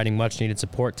is providing much-needed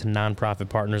support to nonprofit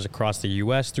partners across the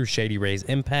U.S. through Shady Rays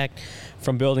Impact,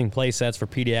 from building play sets for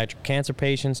pediatric cancer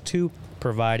patients to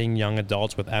providing young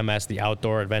adults with MS the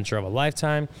outdoor adventure of a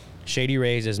lifetime. Shady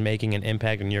Rays is making an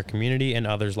impact in your community and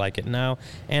others like it now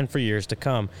and for years to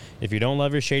come. If you don't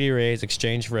love your Shady Rays,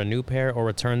 exchange for a new pair or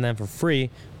return them for free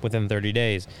within 30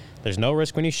 days. There's no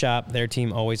risk when you shop. Their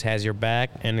team always has your back.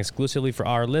 And exclusively for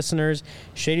our listeners,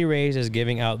 Shady Rays is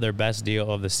giving out their best deal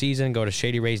of the season. Go to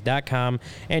shadyrays.com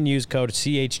and use code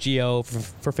CHGO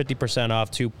for 50%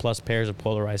 off 2+ pairs of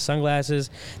polarized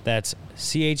sunglasses. That's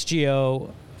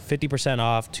CHGO. 50%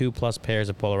 off 2+ pairs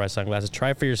of polarized sunglasses.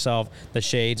 Try for yourself the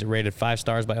shades rated 5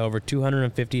 stars by over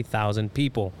 250,000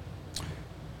 people.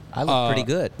 I look pretty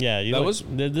good. Yeah, those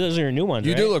are your new ones.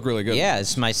 You right? do look really good. Yeah,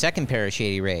 it's my second pair of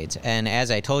Shady Rays, and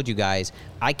as I told you guys,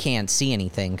 I can't see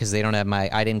anything because they don't have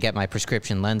I didn't get my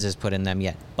prescription lenses put in them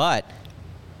yet. But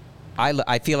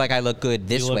I feel like I look good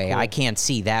this way. Cool. I can't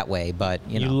see that way, but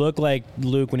you know. You look like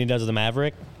Luke when he does the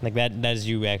Maverick. Like that is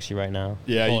you actually right now.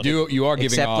 Yeah, you do. You are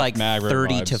giving off like Maverick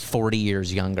 30 vibes. to 40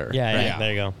 years younger. Yeah, right? yeah. There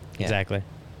you go. Yeah. Exactly.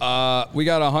 We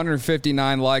got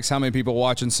 159 likes. How many people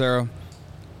watching, Sarah?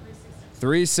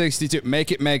 362.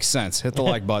 Make it make sense. Hit the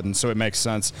like button so it makes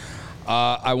sense.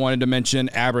 I wanted to mention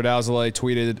Aberdazale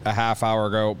tweeted a half hour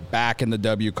ago, back in the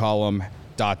W column, ...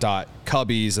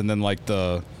 Cubbies, and then like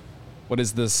what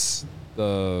is this?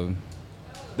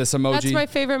 This emoji? That's my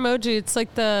favorite emoji. It's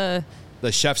like the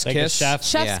chef's like kiss.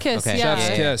 chef's kiss. Okay. Yeah.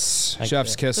 Chef's kiss. Like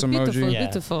Chef's kiss It's emoji. beautiful, Yeah.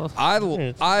 beautiful.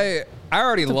 I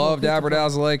already loved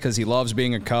Aberdazale because he loves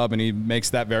being a Cub, and he makes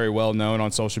that very well known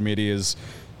on social media. He's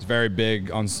very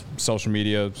big on social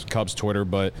media, Cubs Twitter.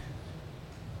 But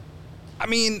I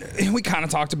mean, we kind of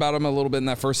talked about him a little bit in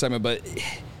that first segment. But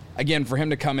again, for him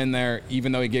to come in there,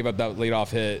 even though he gave up that leadoff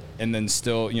hit, and then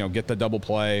still get the double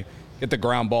play, get the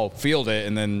ground ball, field it,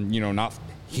 and then not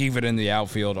heave it in the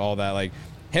outfield, all that. Like,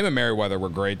 him and Merriweather were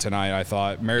great tonight, I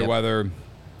thought. Merriweather,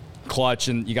 clutch,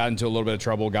 and you got into a little bit of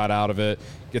trouble, got out of it,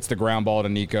 gets the ground ball to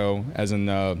Nico, as in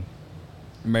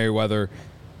Merriweather.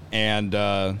 And,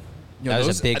 that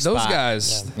was a big those spot.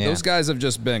 guys, Yeah. those guys have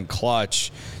just been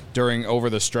clutch over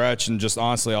the stretch and just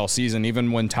honestly all season,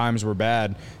 even when times were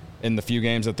bad. In the few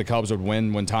games that the Cubs would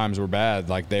win when times were bad,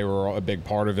 like they were a big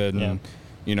part of it. And,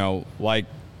 like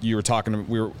we were talking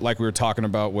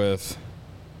about with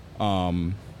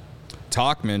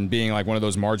Tauchman being like one of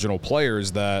those marginal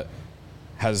players that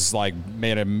has like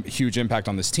made a huge impact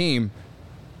on this team.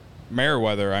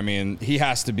 Merriweather, I mean, he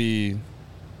has to be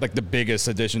like the biggest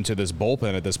addition to this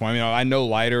bullpen at this point. I know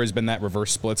Leiter has been that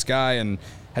reverse splits guy and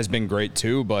has been great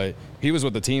too, but he was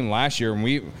with the team last year,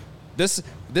 and this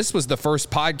was the first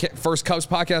Cubs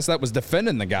podcast that was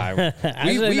defending the guy.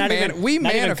 we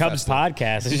manifested Cubs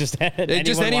podcast. It's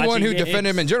just anyone who games.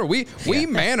 defended him in general. We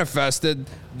manifested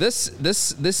this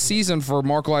season for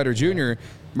Mark Leiter Jr.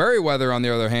 Merriweather, on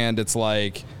the other hand, it's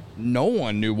like no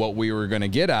one knew what we were going to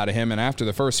get out of him, and after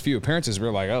the first few appearances, we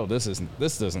were like, oh, this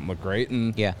doesn't look great,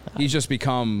 and he's just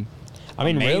become. I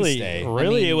mean, mainstay.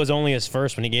 really, it was only his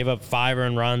first when he gave up 5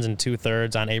 earned runs in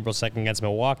 2/3 on April 2nd against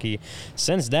Milwaukee.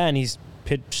 Since then, he's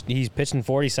pitched in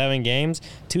 47 games,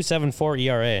 2.74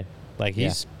 ERA. Like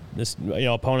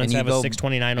opponents have a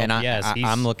 6.29 OPS.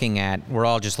 I'm looking at. We're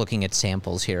all just looking at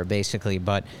samples here, basically.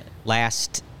 But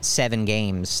last 7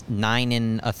 games, 9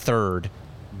 1/3,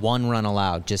 1 run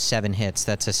allowed, just 7 hits.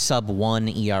 That's a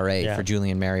sub-1 ERA for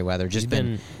Julian Merriweather. Just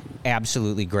been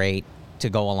absolutely great to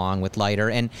go along with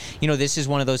Leiter. And, this is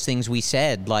one of those things we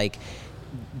said, like,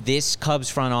 this Cubs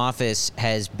front office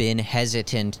has been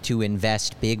hesitant to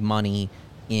invest big money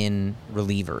in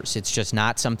relievers. It's just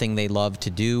not something they love to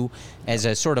do as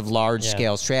a sort of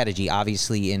large-scale strategy.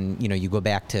 Obviously, you go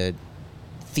back to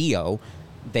Theo,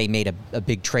 they made a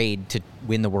big trade to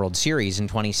win the World Series in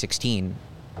 2016.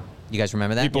 You guys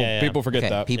remember that? People forget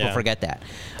that. People forget that.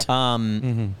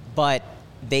 But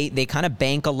they kind of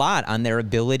bank a lot on their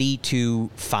ability to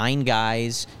find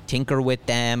guys, tinker with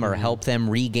them, or help them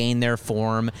regain their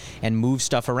form and move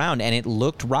stuff around. And it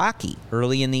looked rocky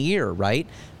early in the year, right?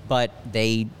 But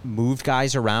they moved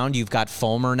guys around. You've got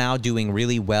Fulmer now doing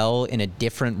really well in a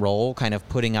different role, kind of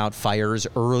putting out fires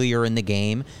earlier in the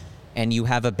game. And you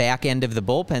have a back end of the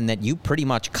bullpen that you pretty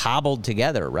much cobbled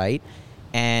together, right?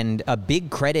 And a big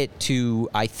credit to,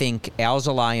 I think,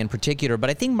 Alzolay in particular, but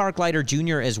I think Mark Leiter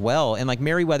Jr. as well. And like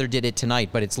Merriweather did it tonight,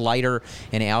 but it's Leiter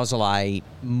and Alzolay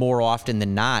more often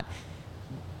than not.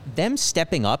 Them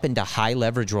stepping up into high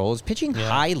leverage roles, pitching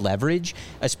high leverage,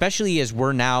 especially as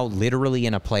we're now literally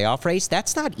in a playoff race,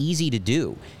 that's not easy to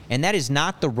do. And that is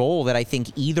not the role that I think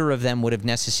either of them would have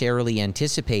necessarily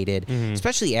anticipated,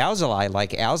 especially Alzolay.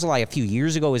 Like Alzolay a few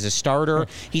years ago as a starter,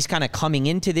 he's kind of coming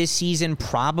into this season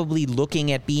probably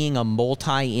looking at being a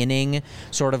multi-inning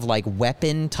sort of like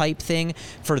weapon type thing.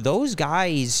 For those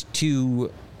guys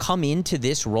to come into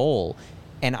this role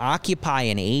and occupy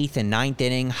an 8th and 9th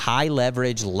inning, high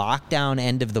leverage, lockdown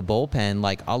end of the bullpen,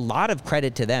 like a lot of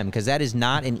credit to them, because that is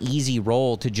not an easy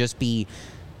role to just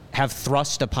have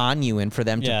thrust upon you and for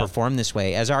them to perform this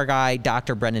way. As our guy,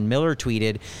 Dr. Brendan Miller,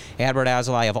 tweeted, Adbert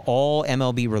Alzolay, of all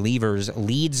MLB relievers,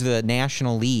 leads the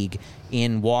National League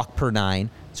in walk per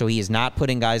 9, so he is not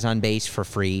putting guys on base for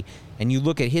free. And you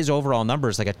look at his overall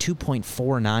numbers, like a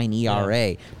 2.49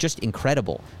 ERA, just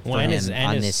incrable for him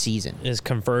on this season. His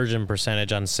conversion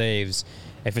percentage on saves,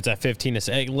 if it's at 15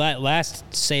 to last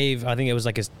save, I think it was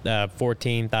like his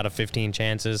 14th out of 15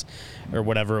 chances or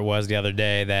whatever it was the other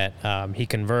day that he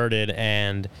converted,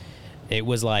 and it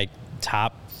was like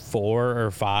top 4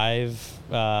 or 5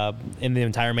 in the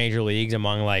entire major leagues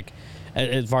among like,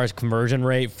 as far as conversion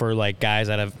rate for like guys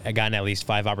that have gotten at least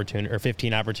 5 opportunities or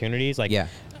 15 opportunities. Like,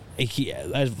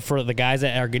 for the guys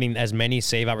that are getting as many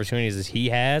save opportunities as he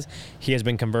has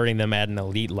been converting them at an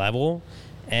elite level.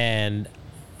 And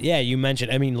you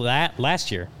mentioned, I mean,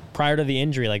 last year prior to the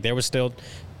injury, like there was still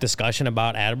discussion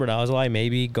about Adbert Alzolay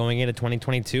maybe going into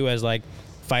 2022 as like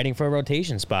fighting for a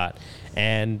rotation spot.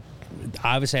 And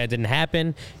obviously that didn't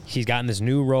happen. He's gotten this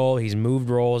new role. He's moved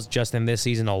roles just in this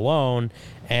season alone,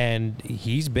 and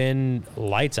he's been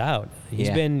lights out. He's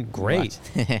been great.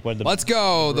 Let's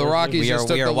go. The Rockies just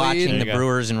took the lead. We are watching the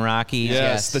Brewers and Rockies.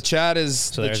 Yes, the chat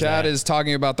is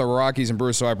talking about the Rockies and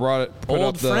Brewers. So I put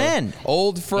up the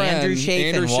old friend Andrew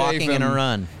Chafin walking in a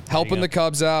run, helping the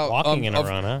Cubs out. Walking in a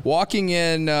run, huh? Walking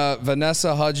in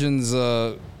Vanessa Hudgens'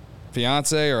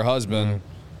 fiance or husband.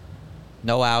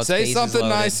 No outs. Say something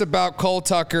nice about Cole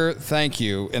Tucker. Thank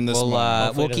you. In this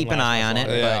moment, we'll keep an eye on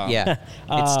it.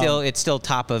 But it's still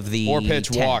top of the 4-pitch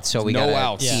 10th, walk. so we no gotta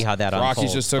outs. see how that unfolds.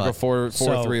 Rockies just took a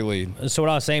 4-3 lead. So what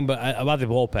I was saying, about the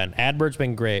bullpen, Adbert's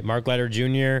been great. Mark Leiter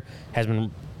Jr. has been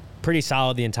pretty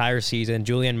solid the entire season.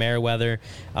 Julian Merriweather,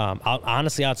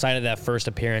 honestly, outside of that first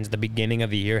appearance at the beginning of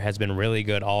the year, has been really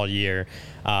good all year.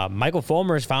 Michael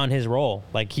Fulmer has found his role.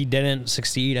 Like, he didn't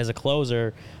succeed as a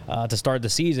closer to start the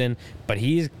season, but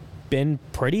he's been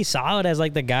pretty solid as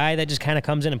like the guy that just kind of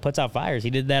comes in and puts out fires. He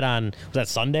did that was that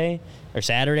Sunday or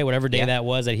Saturday, whatever day that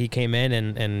was, that he came in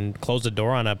and closed the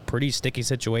door on a pretty sticky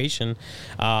situation.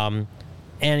 And,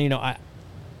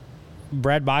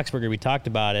 Brad Boxberger, we talked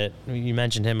about it. You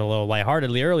mentioned him a little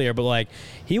lightheartedly earlier, but like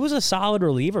he was a solid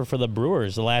reliever for the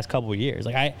Brewers the last couple of years.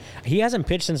 Like he hasn't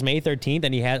pitched since May 13th,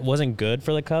 and he wasn't good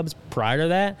for the Cubs prior to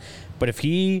that. But if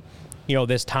he,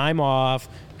 this time off,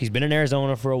 he's been in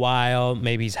Arizona for a while,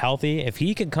 maybe he's healthy. If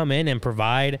he could come in and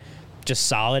provide just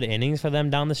solid innings for them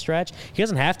down the stretch, he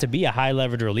doesn't have to be a high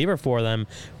leverage reliever for them,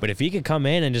 but if he could come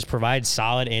in and just provide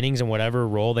solid innings in whatever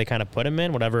role they kind of put him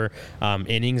in, whatever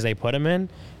innings they put him in,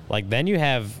 like then you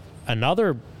have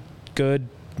another good,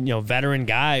 veteran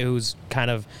guy who's kind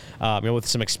of, with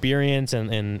some experience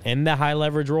and in the high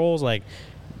leverage roles, like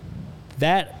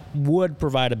that would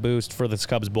provide a boost for the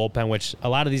Cubs bullpen, which a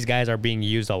lot of these guys are being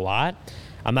used a lot.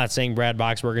 I'm not saying Brad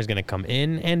Boxberger is going to come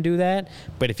in and do that,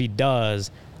 but if he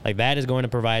does, like that is going to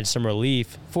provide some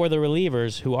relief for the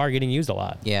relievers who are getting used a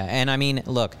lot. Yeah, and I mean,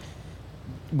 look,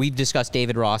 we've discussed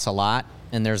David Ross a lot,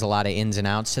 and there's a lot of ins and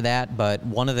outs to that, but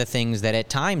one of the things that at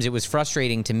times it was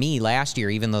frustrating to me last year,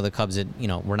 even though the Cubs had,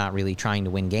 were not really trying to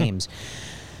win games,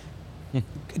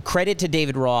 credit to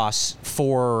David Ross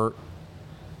for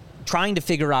trying to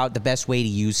figure out the best way to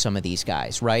use some of these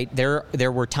guys, right?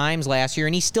 There were times last year,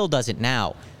 and he still does it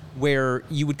now, where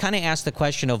you would kind of ask the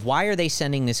question of why are they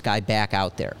sending this guy back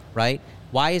out there, right?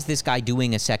 Why is this guy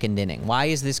doing a second inning? Why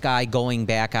is this guy going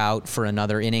back out for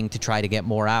another inning to try to get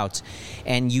more outs?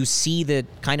 And you see the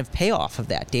kind of payoff of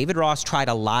that. David Ross tried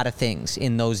a lot of things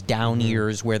in those down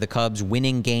years where the Cubs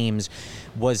winning games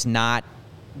was not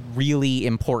really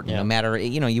important. No matter,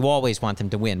 you always want them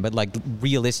to win, but like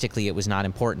realistically it was not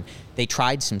important. They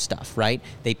tried some stuff, right?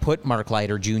 They put Mark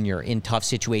Leiter Jr. in tough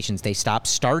situations. They stopped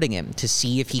starting him to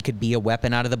see if he could be a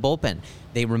weapon out of the bullpen.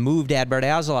 They removed Adbert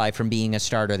Alzolay from being a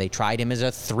starter. They tried him as a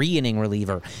 3-inning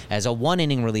reliever, as a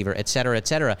 1-inning reliever, et cetera, et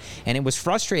cetera. And it was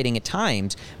frustrating at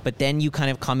times, but then you kind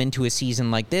of come into a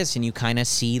season like this and you kind of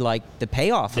see like the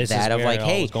payoff of that, of like,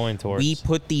 hey, we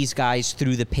put these guys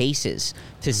through the paces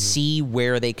to see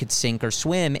where they could sink or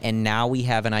swim, and now we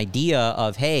have an idea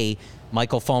of, hey,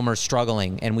 Michael Fulmer's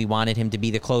struggling, and we wanted him to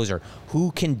be the closer.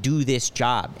 Who can do this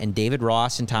job? And David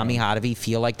Ross and Tommy Hotovy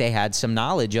feel like they had some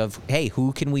knowledge of, hey,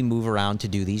 who can we move around to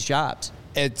do these jobs?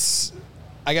 It's,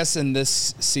 I guess, in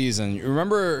this season, you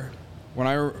remember when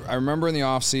I remember in the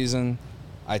offseason,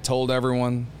 I told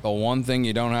everyone the one thing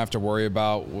you don't have to worry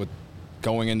about with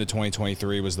going into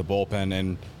 2023 was the bullpen.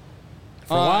 And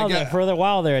for a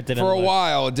while there, it didn't. For a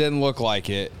while, it didn't look like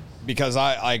it, because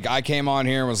I came on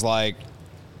here and was like,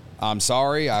 I'm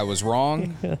sorry, I was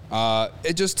wrong.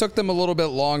 It just took them a little bit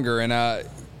longer, and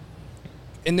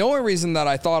the only reason that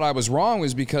I thought I was wrong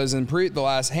was because in the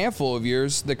last handful of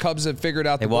years, the Cubs have figured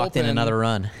out the bullpen. They walked in another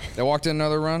run. They walked in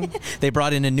another run? They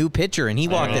brought in a new pitcher, and he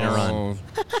walked in a run.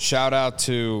 Shout out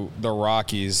to the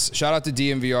Rockies. Shout out to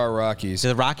DMVR Rockies. Do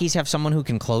the Rockies have someone who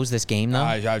can close this game, though?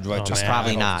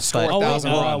 Probably not.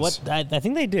 I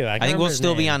think they do. I think we'll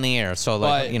still be on the air. So,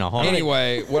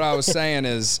 anyway, what I was saying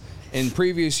is, in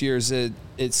previous years, it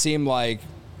seemed like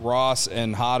Ross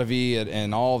and Hotovy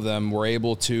and all of them were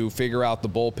able to figure out the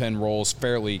bullpen roles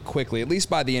fairly quickly, at least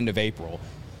by the end of April,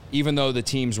 even though the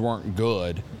teams weren't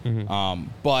good.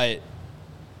 But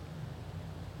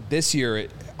this year,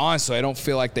 honestly, I don't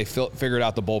feel like they figured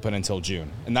out the bullpen until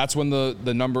June. And that's when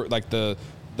the number, like the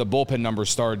bullpen numbers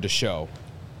started to show.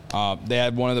 They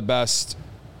had one of the best.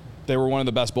 They were one of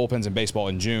the best bullpens in baseball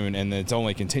in June, and it's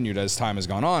only continued as time has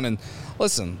gone on. And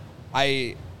listen,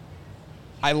 I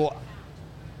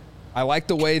like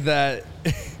the way that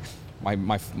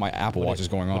my Apple Watch is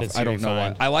going off. I don't know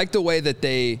why. I like the way that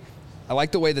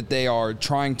they are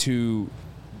trying to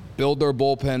build their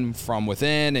bullpen from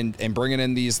within and bringing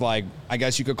in these, like, I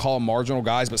guess you could call them marginal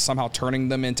guys, but somehow turning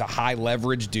them into high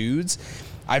leverage dudes.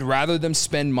 I'd rather them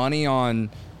spend money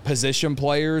on position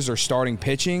players or starting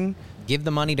pitching. Give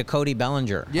the money to Cody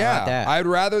Bellinger. Yeah, I'd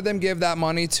rather them give that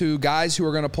money to guys who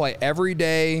are going to play every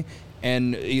day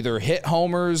and either hit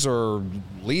homers or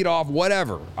lead off,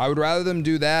 whatever. I would rather them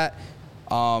do that.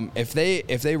 If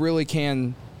they really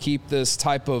can keep this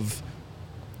type of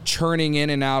churning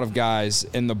in and out of guys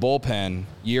in the bullpen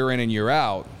year in and year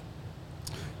out,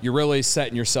 you're really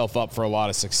setting yourself up for a lot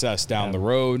of success down the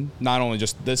road. Not only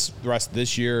just the rest of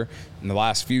this year and the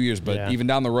last few years, but even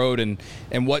down the road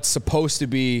and what's supposed to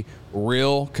be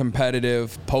real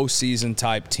competitive postseason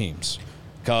type teams.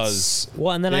 Because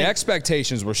the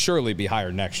expectations will surely be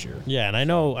higher next year. Yeah, and I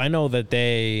know that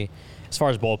they, as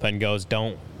far as bullpen goes,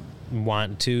 don't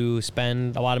want to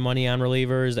spend a lot of money on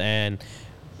relievers, and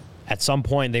at some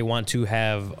point they want to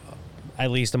have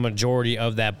at least a majority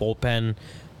of that bullpen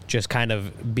just kind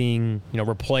of being,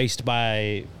 replaced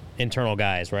by internal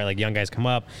guys, right? Like young guys come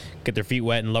up, get their feet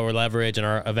wet and lower leverage, and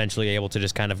are eventually able to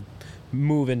just kind of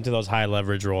move into those high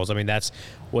leverage roles. I mean,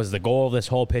 was the goal of this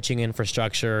whole pitching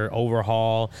infrastructure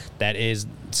overhaul. That is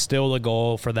still the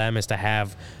goal for them, is to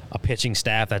have a pitching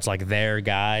staff that's like their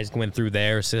guys going through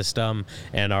their system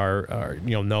and are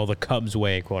know the Cubs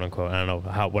way, quote unquote. I don't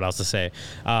know what else to say.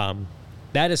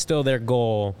 That is still their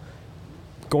goal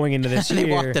going into this year.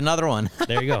 They walked another one.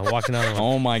 There you go. Walked another one.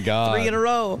 Oh my God. 3 in a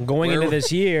row. Going into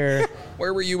this year.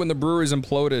 Where were you when the Brewers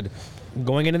imploded?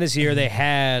 Going into this year, they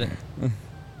had,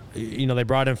 they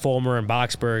brought in Fulmer and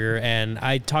Boxberger, and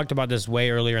I talked about this way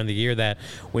earlier in the year that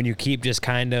when you keep just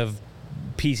kind of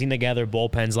piecing together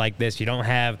bullpens like this, you don't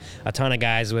have a ton of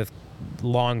guys with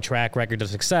long track record of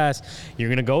success. You're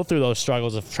going to go through those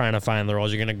struggles of trying to find the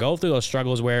roles. You're going to go through those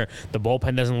struggles where the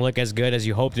bullpen doesn't look as good as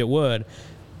you hoped it would.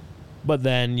 But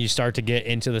then you start to get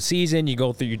into the season. You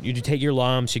go through, you take your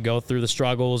lumps. You go through the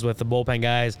struggles with the bullpen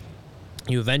guys.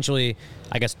 You eventually,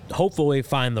 I guess, hopefully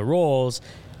find the roles,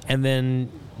 and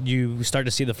then you start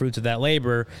to see the fruits of that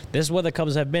labor. This is what the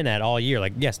Cubs have been at all year.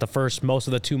 Like, yes, most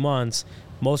of the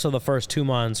first 2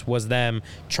 months was them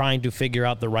trying to figure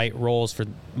out the right roles for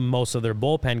most of their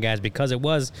bullpen guys because it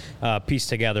was pieced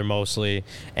together mostly.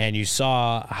 And you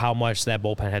saw how much that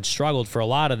bullpen had struggled for a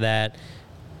lot of that.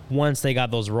 Once they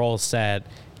got those roles set,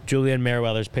 Julian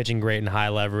Merriweather's pitching great in high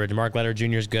leverage. Mark Leiter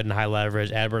Jr. is good in high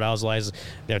leverage. Albert Alzolay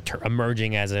they're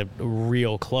emerging as a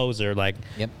real closer. Like,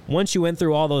 once you went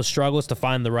through all those struggles to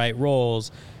find the right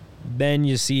roles, then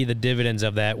you see the dividends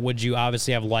of that. Would you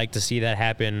obviously have liked to see that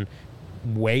happen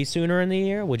way sooner in the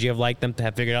year? Would you have liked them to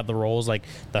have figured out the roles like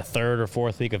the 3rd or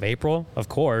 4th week of April? Of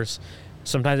course.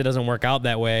 Sometimes it doesn't work out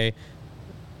that way.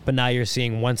 But now you're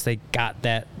seeing once they got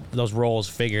those roles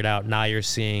figured out, now you're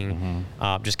seeing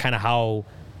just kind of how,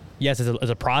 yes,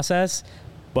 it's a process,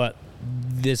 but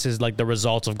this is like the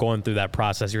results of going through that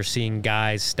process. You're seeing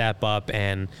guys step up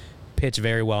and pitch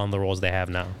very well in the roles they have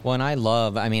now. Well, and I've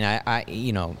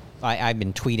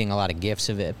been tweeting a lot of GIFs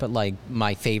of it, but like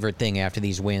my favorite thing after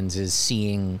these wins is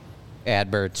seeing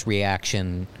Adbert's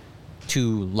reaction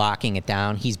to locking it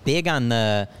down. He's big on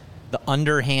the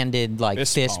underhanded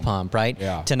fist pump, right?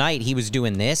 Yeah. Tonight he was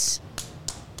doing this.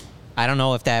 I don't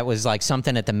know if that was like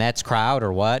something at the Mets crowd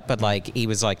or what, but like he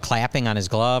was like clapping on his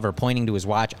glove or pointing to his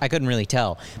watch. I couldn't really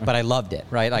tell, but I loved it,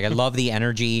 right? Like I love the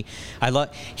energy. I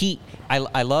love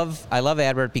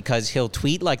Adbert because he'll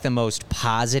tweet like the most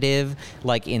positive,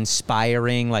 like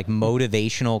inspiring, like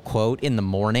motivational quote in the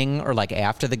morning or like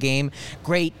after the game.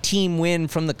 Great team win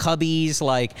from the Cubbies,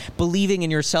 like believing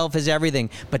in yourself is everything.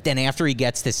 But then after he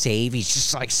gets the save, he's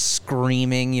just like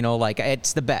screaming, like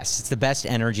it's the best. It's the best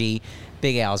energy.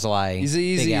 Big Alzolay. He's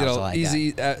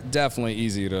easy, definitely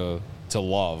easy to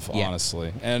love,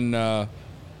 honestly. And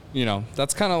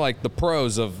that's kind of like the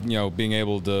pros of being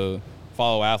able to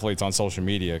follow athletes on social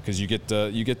media because you get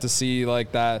to see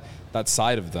like that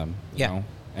side of them. You know?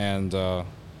 And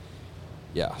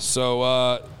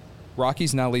So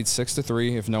Rockies now lead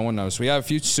 6-3. If no one knows, we have a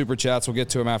few super chats. We'll get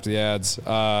to them after the ads.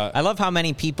 I love how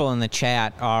many people in the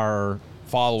chat are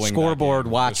following scoreboard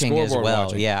watching as well.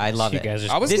 Watching. Yeah, I love it.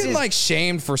 I was getting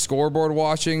shamed for scoreboard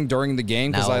watching during the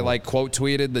game because I quote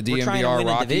tweeted the DMVR We're trying to win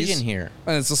Rockies. a division here.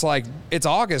 And it's just like, it's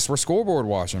August. We're scoreboard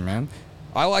watching, man.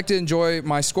 I like to enjoy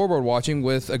my scoreboard watching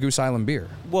with a Goose Island beer.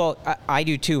 Well, I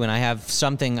do too, and I have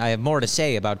more to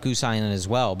say about Goose Island as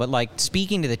well. But like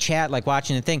speaking to the chat, like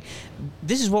watching the thing,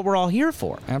 this is what we're all here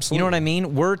for. Absolutely. You know what I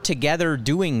mean? We're together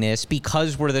doing this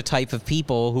because we're the type of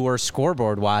people who are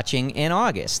scoreboard watching in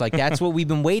August. Like that's what we've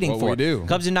been waiting for. We do.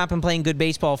 Cubs have not been playing good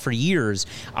baseball for years.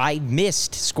 I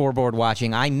missed scoreboard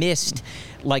watching. I missed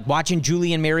like watching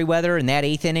Julian Merriweather in that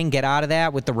 8th inning get out of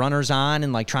that with the runners on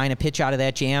and like trying to pitch out of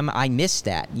that jam. I missed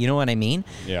that. You know what I mean?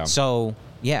 Yeah. So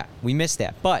yeah, we missed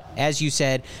that. But as you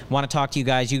said, want to talk to you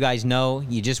guys. You guys know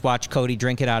you just watched Cody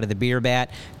drink it out of the beer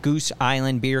bat. Goose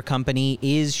Island Beer Company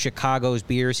is Chicago's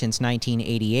beer since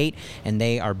 1988, and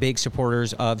they are big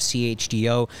supporters of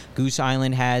CHGO. Goose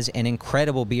Island has an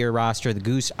incredible beer roster: the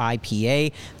Goose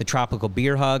IPA, the Tropical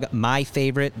Beer Hug, my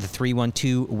favorite, the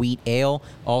 312 Wheat Ale.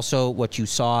 Also, what you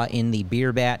saw in the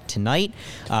beer bat tonight.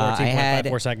 I had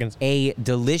 4 seconds. A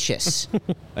delicious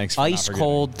Thanks for ice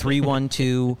cold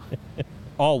 312.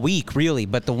 All week, really,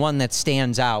 but the one that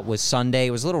stands out was Sunday. It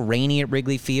was a little rainy at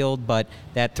Wrigley Field, but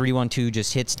that 312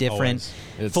 just hits different.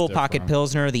 Full Pocket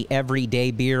Pilsner, the everyday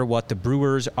beer, what the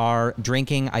brewers are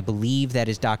drinking. I believe that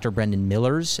is Dr. Brendan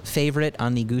Miller's favorite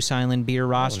on the Goose Island beer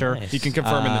roster. Nice. He can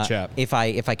confirm in the chat. If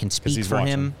I can speak for watching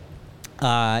him.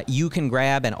 You can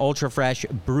grab an ultra-fresh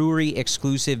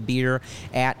brewery-exclusive beer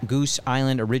at Goose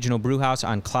Island Original Brewhouse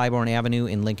on Clybourne Avenue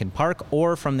in Lincoln Park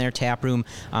or from their tap room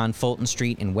on Fulton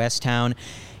Street in Westtown.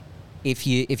 If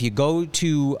you go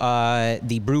to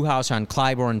the brewhouse on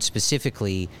Clybourne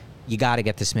specifically, you got to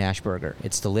get the smash burger.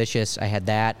 It's delicious. I had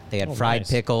that. They had fried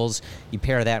pickles. You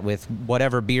pair that with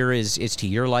whatever beer is to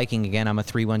your liking. Again, I'm a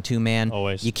 312 man.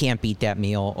 Always. You can't beat that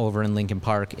meal over in Lincoln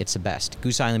Park. It's the best.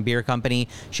 Goose Island Beer Company,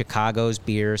 Chicago's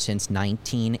beer since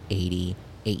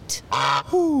 1988. I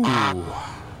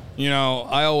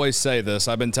always say this.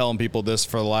 I've been telling people this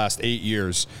for the last 8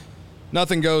 years.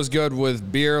 Nothing goes good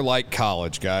with beer like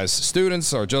college, guys.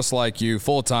 Students are just like you,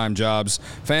 full-time jobs,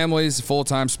 families,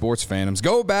 full-time sports fandoms.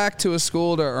 Go back to a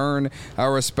school to earn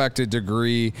a respected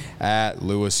degree at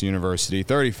Lewis University,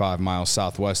 35 miles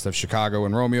southwest of Chicago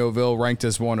in Romeoville, ranked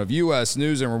as one of U.S.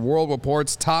 News and World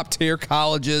Report's top-tier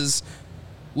colleges.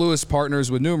 Lewis partners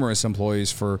with numerous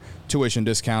employees for tuition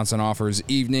discounts and offers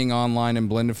evening, online, and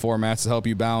blended formats to help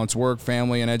you balance work,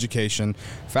 family, and education.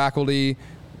 Faculty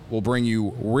will bring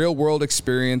you real-world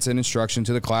experience and instruction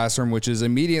to the classroom, which is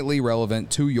immediately relevant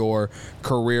to your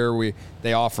career.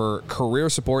 They offer career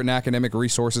support and academic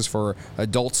resources for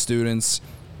adult students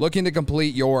looking to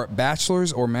complete your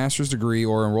bachelor's or master's degree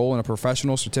or enroll in a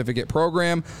professional certificate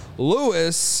program.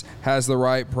 Lewis has the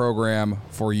right program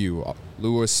for you.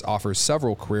 Lewis offers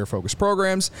several career-focused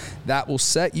programs that will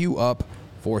set you up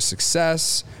for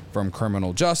success, from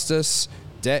criminal justice,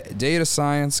 data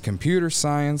science, computer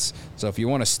science. So if you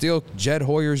want to steal Jed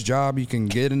Hoyer's job, you can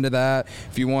get into that.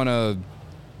 If you want to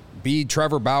be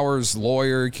Trevor Bauer's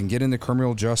lawyer, you can get into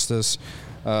criminal justice.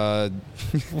 I'm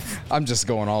just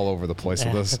going all over the place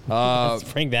with this. Let's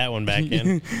bring that one back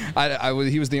in.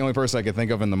 He was the only person I could think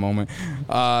of in the moment.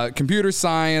 Computer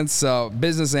science,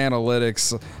 business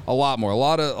analytics, a lot more, a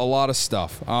lot of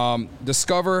stuff.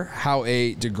 Discover how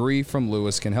a degree from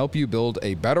Lewis can help you build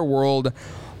a better world.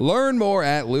 Learn more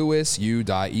at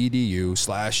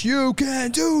lewisu.edu/you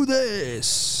can do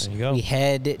this. There you go. We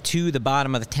head to the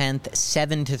bottom of the 10th,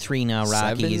 7-3 now,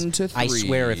 Rockies. 7-3. I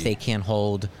swear if they can't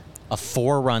hold a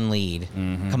 4-run lead,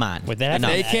 come on. Would that If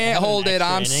they can't hold it,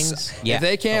 I'm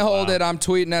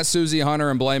tweeting at Susie Hunter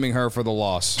and blaming her for the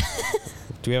loss.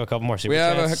 Do we have a couple more super We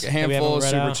chats? have a handful of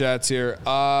super chats here.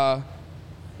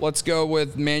 Let's go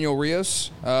with Manuel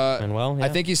Rios. Manuel, yeah. I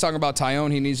think he's talking about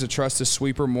Taillon. He needs to trust his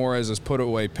sweeper more as his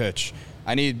put-away pitch.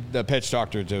 I need the pitch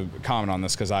doctor to comment on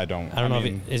this because I don't. I don't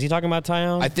know. Is he talking about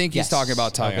Taillon? I think he's talking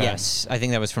about Taillon. Okay. Yes, I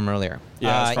think that was from earlier.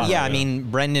 Yeah, I mean,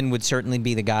 Brendan would certainly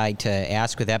be the guy to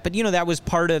ask with that. But, that was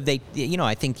part of, I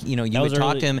think, you would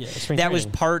talk to him. That was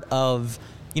part of,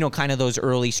 kind of those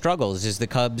early struggles is the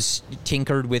Cubs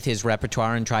tinkered with his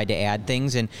repertoire and tried to add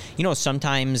things. And,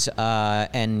 sometimes,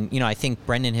 I think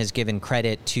Brendan has given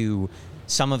credit to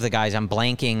some of the guys. I'm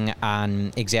blanking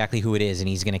on exactly who it is, and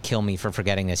he's going to kill me for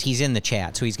forgetting this. He's in the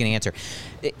chat, so he's going to answer.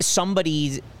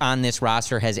 Somebody on this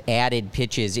roster has added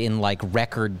pitches in,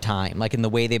 record time, in the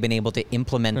way they've been able to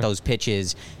implement those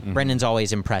pitches. Brendan's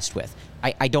always impressed with.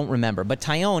 I don't remember. But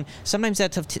Taillon, sometimes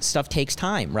that stuff takes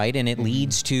time, right? And it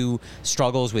leads to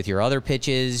struggles with your other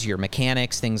pitches, your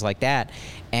mechanics, things like that.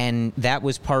 And that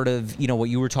was part of, what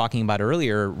you were talking about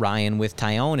earlier, Ryan, with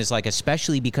Taillon is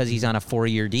especially because he's on a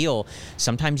 4-year deal,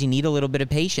 sometimes you need a little bit of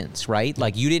patience, right?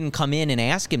 You didn't come in and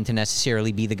ask him to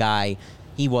necessarily be the guy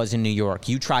he was in New York.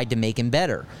 You tried to make him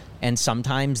better. And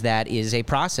sometimes that is a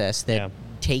process that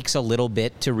takes a little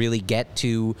bit to really get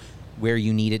to where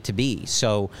you need it to be.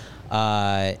 So,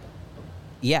 it's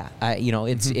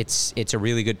a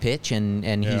really good pitch,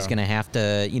 and he's going to have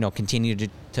to, continue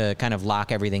to kind of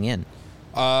lock everything in.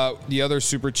 The other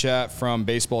super chat from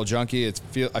Baseball Junkie.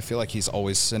 I feel like he's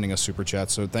always sending us super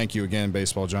chats, so thank you again,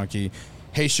 Baseball Junkie.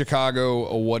 Hey,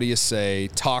 Chicago, what do you say?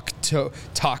 Talktober?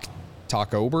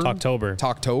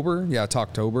 Talktober? Yeah,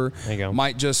 Talktober. There you go.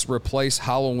 Might just replace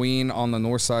Halloween on the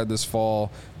north side this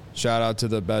fall. Shout out to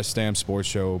the best damn sports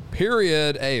show,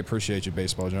 period. Hey, appreciate you,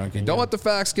 Baseball Junkie. Don't let the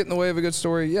facts get in the way of a good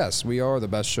story. Yes, we are the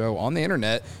best show on the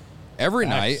internet every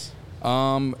night,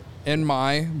 in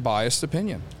my biased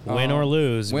opinion. Win or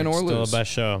lose. Still the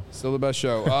best show. Still the best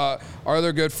show. Our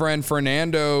other good friend,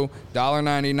 Fernando,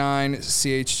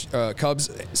 $1.99, Cubs,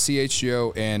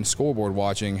 CHGO, and scoreboard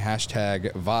watching,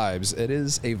 #vibes. It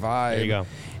is a vibe. There you go.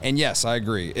 And yes, I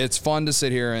agree. It's fun to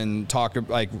sit here and talk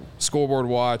scoreboard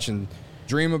watch and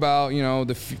dream about,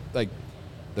 the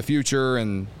future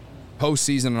and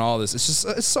postseason and all this.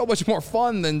 It's so much more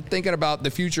fun than thinking about the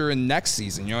future and next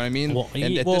season. You know what I mean? Well,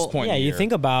 at this point, yeah, in the you year.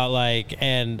 think about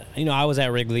I was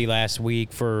at Wrigley last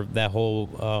week for that whole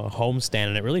homestand,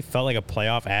 and it really felt like a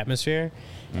playoff atmosphere.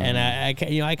 And I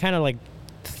kind of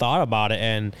thought about it,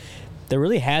 and there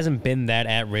really hasn't been that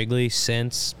at Wrigley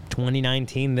since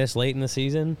 2019, this late in the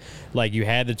season. You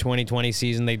had the 2020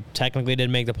 season. They technically did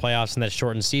make the playoffs in that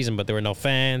shortened season, but there were no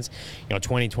fans.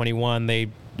 2021, they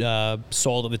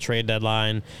sold at the trade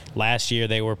deadline. Last year,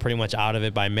 they were pretty much out of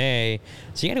it by May.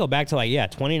 So you got to go back to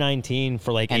 2019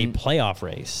 for a playoff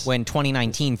race. When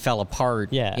 2019 fell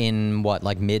apart in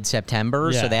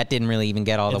mid-September, so that didn't really even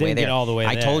get all the way there.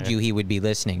 I told you he would be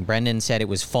listening. Brendan said it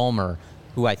was Fulmer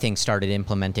who I think started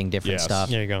implementing different stuff.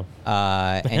 There you go.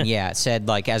 And said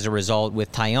as a result with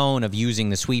Taillon of using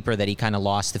the sweeper that he kind of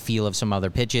lost the feel of some other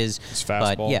pitches. His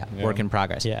fastball. But work in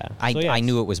progress. Yeah. I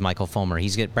knew it was Michael Fulmer.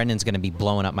 Brendan's going to be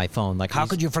blowing up my phone. How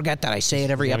could you forget that? I say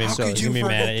it every episode. He's going to be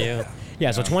mad at you.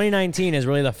 Yeah, so 2019 is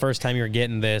really the first time you're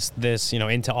getting this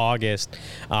into August,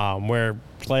 where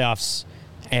playoffs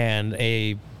and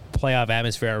a playoff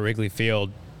atmosphere at Wrigley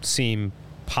Field seem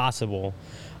possible.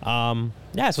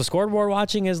 So scoreboard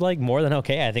watching is more than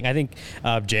okay. I think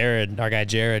Jared, our guy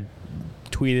Jared,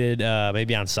 tweeted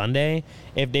maybe on Sunday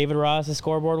if David Ross is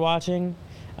scoreboard watching.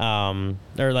 or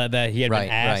that he had been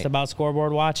asked about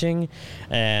scoreboard watching,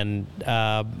 and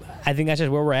I think that's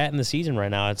just where we're at in the season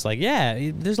right now. It's like,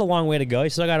 yeah, there's a long way to go. You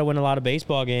still got to win a lot of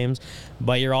baseball games,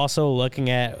 but you're also looking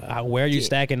at where you're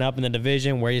stacking up in the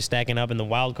division, where you're stacking up in the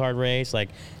wild card race. Like,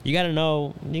 you got to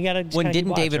know, you got to. When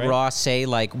didn't David Ross say,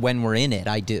 like, when we're in it,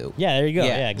 I do? Yeah, there you go.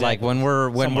 Yeah, exactly. Like when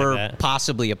we're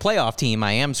possibly a playoff team,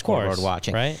 I am scoreboard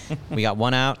watching. Right. We got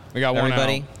one out. We got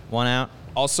everybody. One out.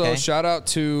 Also, shout out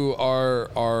to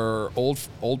our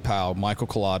old pal Michael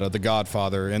Collada, the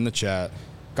Godfather, in the chat.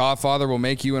 Godfather will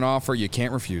make you an offer you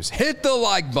can't refuse. Hit the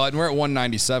like button. We're at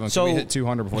 197. So we hit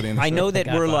 200 before the end of the show? I know that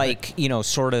we're like,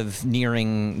 sort of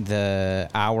nearing the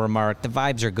hour mark. The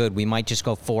vibes are good. We might just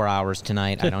go 4 hours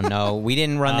tonight. I don't know. We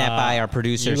didn't run that by our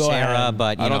producer, Sarah, ahead.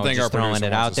 but, I don't think just our throwing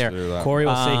it out there. Corey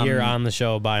will sit here on the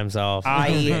show by himself.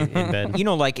 It's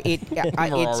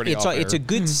a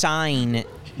good sign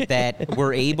that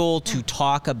we're able to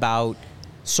talk about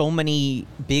so many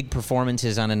big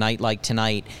performances on a night like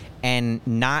tonight and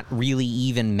not really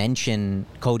even mention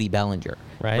Cody Bellinger,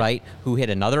 right? Who hit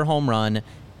another home run.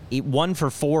 1 for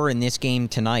 4 in this game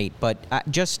tonight, but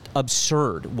just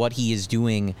absurd what he is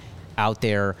doing out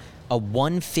there. A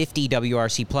 150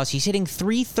 WRC plus. He's hitting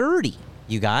 330.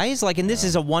 You guys, and this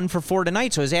is a 1 for 4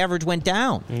 tonight, so his average went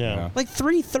down. Yeah. Like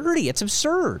 330. It's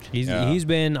absurd. He's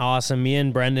been awesome. Me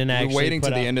and Brendan actually We're waiting to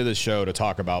the end of the show to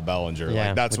talk about Bellinger.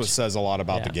 Yeah, that's what says a lot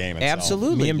about the game itself.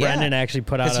 Absolutely. Me and Brendan actually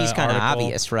put out an article. Because he's kind of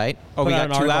obvious, right? Oh, we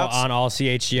got 2 outs on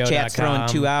allchgo.com. Chat's throwing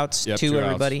 2 outs. Yep, 2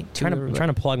 everybody. Trying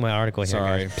to plug my article here.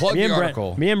 Sorry. Guys. Plug the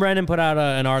article. Me and Brendan put out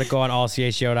an article on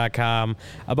allchgo.com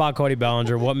about Cody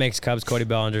Bellinger. What makes Cubs Cody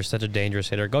Bellinger such a dangerous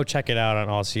hitter? Go check it out on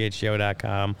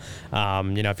allchgo.com.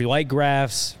 If you like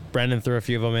graphs, Brendan threw a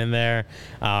few of them in there.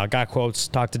 Got quotes.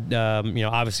 Talked to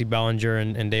obviously Bellinger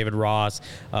and David Ross.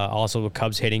 Also the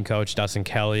Cubs hitting coach Dustin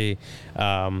Kelly.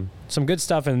 Some good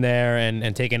stuff in there,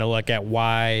 and taking a look at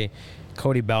why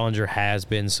Cody Bellinger has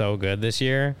been so good this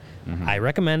year. Mm-hmm. I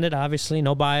recommend it. Obviously,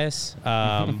 no bias,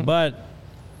 but.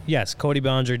 Yes, Cody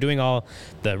Bellinger doing all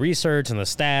the research and the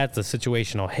stats, the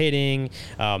situational hitting,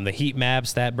 the heat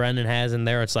maps that Brendan has in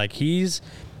there. It's like he's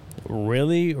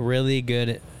really, really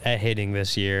good at hitting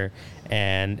this year,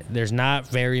 and there's not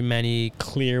very many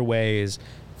clear ways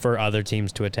for other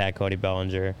teams to attack Cody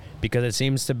Bellinger, because it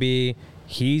seems to be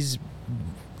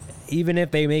even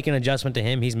if they make an adjustment to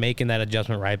him, he's making that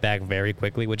adjustment right back very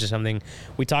quickly, which is something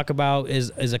we talk about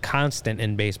is a constant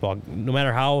in baseball. No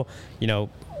matter how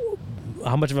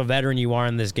much of a veteran you are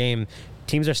in this game,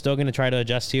 teams are still going to try to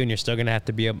adjust to you, and you're still going to have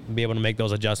to be able to make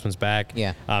those adjustments back.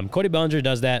 Yeah. Cody Bellinger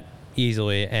does that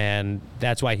easily, and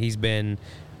that's why he's been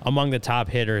among the top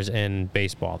hitters in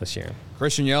baseball this year.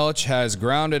 Christian Yelich has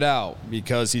grounded out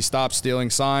because he stopped stealing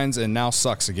signs and now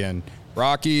sucks again.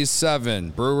 Rockies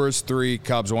 7, Brewers 3,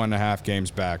 Cubs 1.5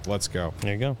 games back. Let's go.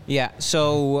 There you go. Yeah,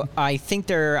 so I think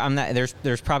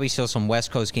there's probably still some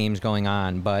West Coast games going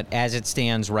on, but as it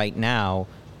stands right now,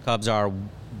 Cubs are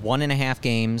 1.5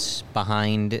 games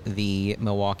behind the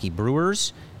Milwaukee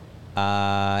Brewers,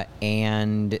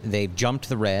 and they've jumped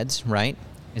the Reds, right?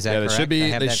 Is that correct?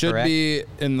 They should be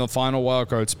in the final wild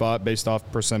card spot based off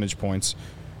percentage points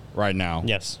right now.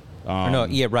 Yes.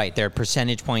 Right. They're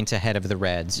percentage points ahead of the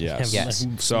Reds. Yes.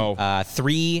 So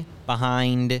 3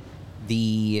 behind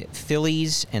the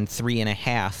Phillies and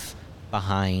 3.5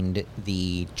 behind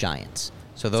the Giants.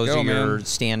 So those are your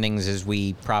standings as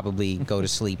we probably go to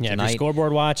sleep tonight. If you're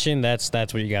scoreboard watching, that's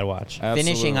what you got to watch. Absolutely.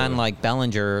 Finishing on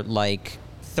Bellinger,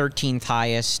 13th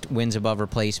highest wins above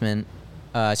replacement.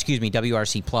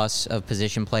 WRC plus of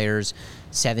position players,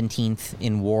 17th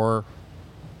in WAR.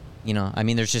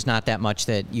 There's just not that much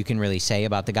that you can really say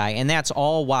about the guy, and that's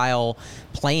all while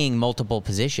playing multiple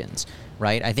positions,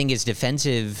 right? I think his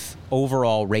defensive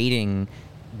overall rating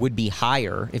would be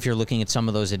higher if you're looking at some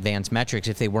of those advanced metrics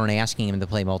if they weren't asking him to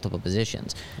play multiple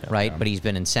positions, right? Yeah. But he's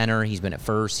been in center, he's been at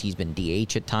first, he's been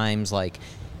DH at times,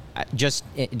 just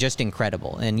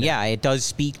incredible. And it does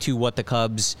speak to what the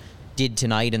Cubs did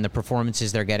tonight and the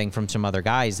performances they're getting from some other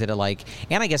guys that are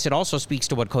and I guess it also speaks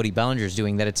to what Cody Bellinger's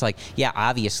doing, that it's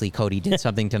obviously Cody did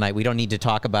something tonight. We don't need to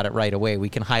talk about it right away. We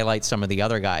can highlight some of the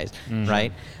other guys,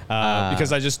 right?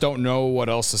 Because I just don't know what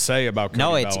else to say about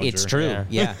Cody Bellinger. It's true.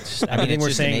 Yeah. Everything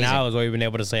we're saying now is what we've been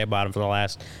able to say about him for the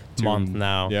last month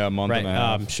now. Yeah, month and a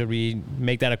half. Should we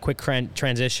make that a quick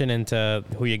transition into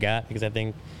who you got? Because I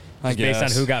think based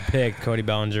on who got picked, Cody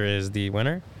Bellinger is the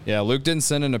winner. Yeah, Luke didn't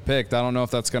send in a pick. I don't know if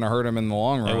that's going to hurt him in the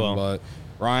long run. But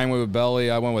Ryan went with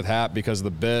Belly. I went with Hap because of the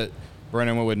bit.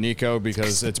 Brendan went with Nico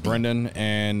because it's Brendan.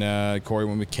 And Corey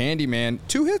went with Candyman.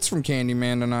 2 hits from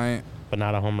Candyman tonight. but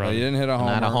not a home run. He didn't hit a home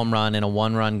Not run. a home run in a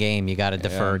one-run game. You got to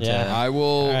defer to. Yeah. I will,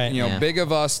 All right. Yeah. big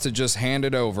of us to just hand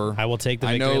it over. I will take the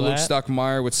I victory know Luke lap.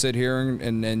 Stuckmeyer would sit here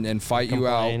and fight you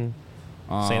out. Complain,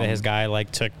 say that his guy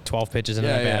took 12 pitches in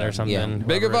at bat or something. Yeah.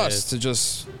 Big of whoever it us is. to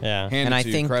just Yeah. hand And it I to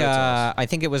you. think Credit to us. I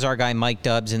think it was our guy Mike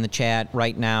Dubs in the chat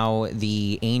right now.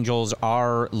 The Angels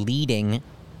are leading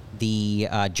the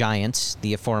Giants,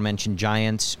 the aforementioned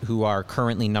Giants, who are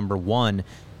currently number 1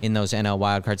 in those NL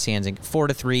wildcard standings,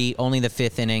 4-3, only the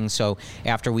 5th inning. So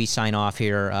after we sign off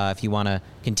here, if you want to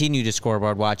continue to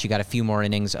scoreboard watch, you got a few more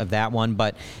innings of that one.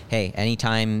 But hey,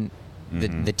 anytime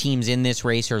the teams in this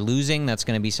race are losing, that's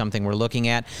going to be something we're looking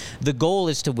at. The goal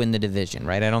is to win the division,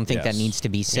 right? I don't think that Yes. needs to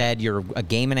be said. You're a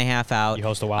game and a half out. You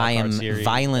host a wild I card am series at that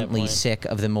violently point. sick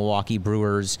of the Milwaukee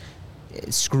Brewers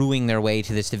screwing their way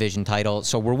to this division title.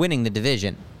 So we're winning the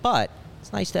division, but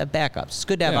it's nice to have backups. It's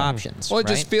good to have Yeah. options. Well, it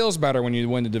right? just feels better when you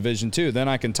win the division too. Then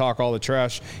I can talk all the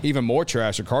trash, even more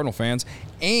trash to Cardinal fans,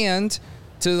 and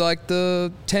to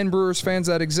the 10 Brewers fans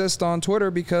that exist on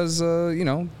Twitter because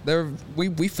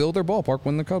we fill their ballpark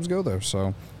when the Cubs go there.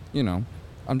 So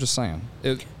I'm just saying,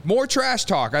 more trash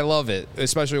talk. I love it,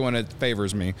 especially when it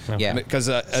favors me. Yeah. Because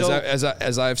So-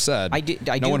 as I've said, I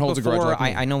no do one holds a grudge before,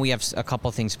 like me. I know we have a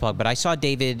couple things to plug, but I saw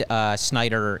David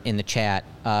Snyder in the chat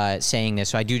saying this,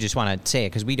 so I do just want to say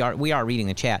it because we are reading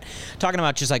the chat, talking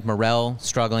about just Morel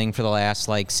struggling for the last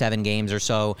 7 games or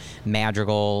so,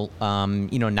 Madrigal,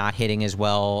 not hitting as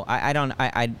well.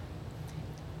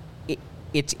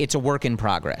 It's a work in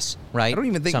progress, right? I don't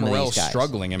even think Some of Morel's these guys.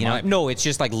 struggling, in my opinion. No, it's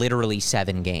just literally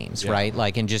 7 games, Yeah.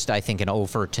 right? And just I think an 0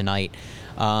 for tonight.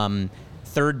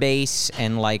 Third base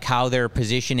and how they're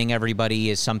positioning everybody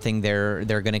is something they're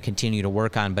going to continue to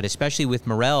work on. But especially with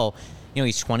Morel,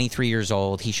 he's 23 years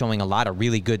old. He's showing a lot of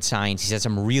really good signs. He's had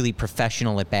some really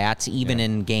professional at bats, even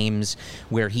in games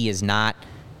where he is not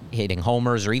hitting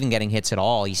homers or even getting hits at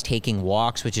all. He's taking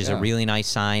walks, which is a really nice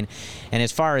sign. And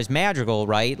as far as Madrigal,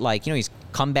 right, he's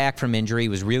come back from injury,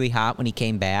 was really hot when he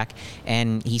came back,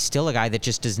 and he's still a guy that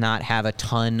just does not have a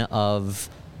ton of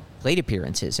plate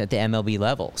appearances at the MLB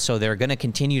level. So they're going to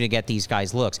continue to get these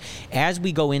guys looks. As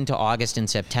we go into August and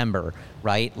September,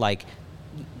 right,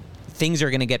 things are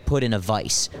going to get put in a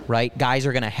vice, right? Guys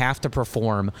are going to have to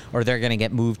perform or they're going to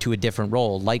get moved to a different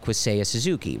role, like with Seiya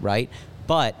Suzuki, right?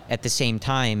 But at the same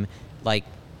time,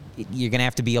 you're going to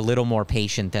have to be a little more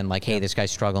patient than hey, this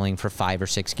guy's struggling for 5 or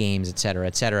 6 games, et cetera,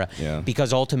 et cetera. Yeah.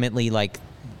 Because ultimately,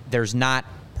 there's not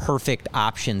perfect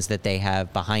options that they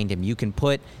have behind him. You can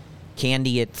put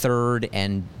Candy at third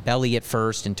and Belly at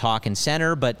first and Talk in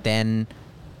center, but then,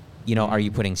 are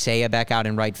you putting Seiya back out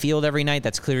in right field every night?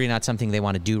 That's clearly not something they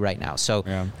want to do right now. So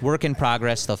work in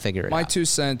progress. They'll figure it My out. 2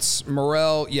 cents,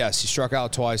 Morel, yes, he struck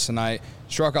out twice tonight.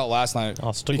 Struck out last night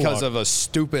because of a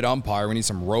stupid umpire. We need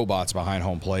some robots behind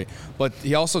home plate. But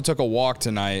he also took a walk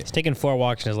tonight. He's taken 4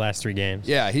 walks in his last 3 games.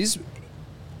 Yeah,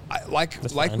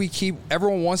 fine. we keep,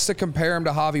 everyone wants to compare him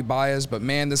to Javi Baez, but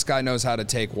man, this guy knows how to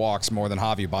take walks more than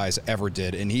Javi Baez ever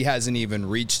did. And he hasn't even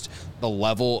reached the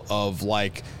level of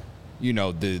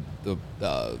the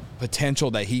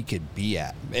potential that he could be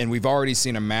at. And we've already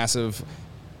seen a massive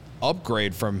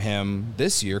upgrade from him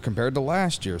this year compared to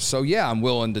last year. So yeah, I'm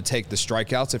willing to take the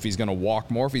strikeouts if he's going to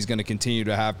walk more, if he's going to continue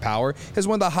to have power. He's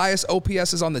one of the highest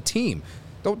OPSs on the team.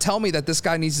 Don't tell me that this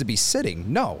guy needs to be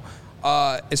sitting. No.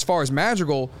 As far as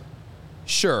Madrigal,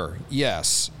 sure,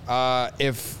 yes.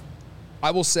 If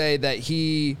I will say that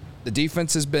the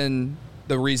defense has been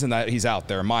the reason that he's out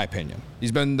there, in my opinion.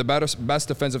 He's been the best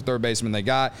defensive third baseman they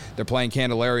got. They're playing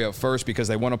Candelario at first because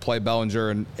they want to play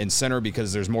Bellinger in center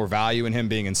because there's more value in him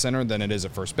being in center than it is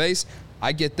at first base.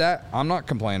 I get that. I'm not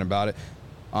complaining about it.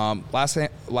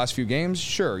 Last few games,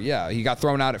 sure, yeah. He got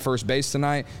thrown out at first base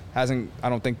tonight. I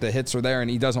don't think the hits are there, and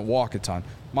he doesn't walk a ton.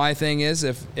 My thing is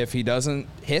if he doesn't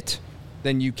hit,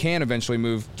 then you can eventually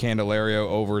move Candelario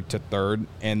over to third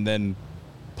and then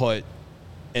put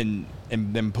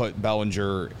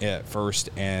Bellinger at first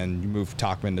and you move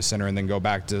Tauchman to center and then go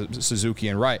back to Suzuki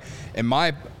and right. And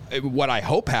what I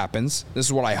hope happens, is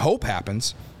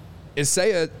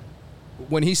say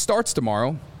when he starts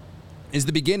tomorrow is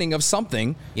the beginning of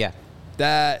something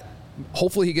that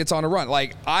hopefully he gets on a run.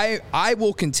 I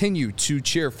will continue to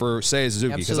cheer for Seiya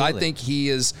Suzuki because I think he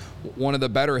is one of the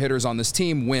better hitters on this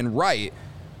team when right.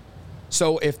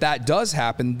 So if that does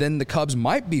happen, then the Cubs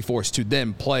might be forced to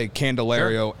then play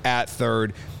Candelario at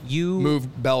third,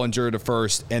 move Bellinger to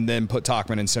first, and then put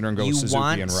Tauchman in center and go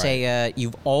Suzuki and right. Seiya,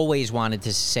 you've always wanted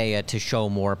Seiya to show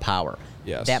more power.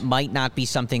 Yes. That might not be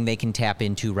something they can tap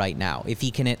into right now. If he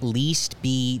can at least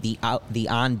be the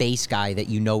on-base guy that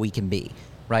he can be,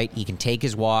 right? He can take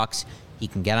his walks. He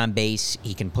can get on base.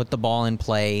 He can put the ball in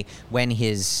play when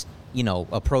his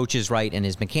approach is right and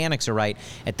his mechanics are right.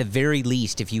 At the very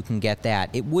least, if you can get that,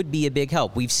 it would be a big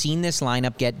help. We've seen this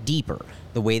lineup get deeper,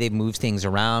 the way they've moved things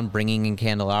around, bringing in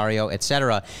Candelario,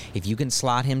 etc. If you can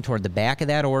slot him toward the back of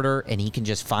that order and he can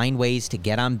just find ways to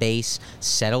get on base,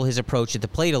 settle his approach at the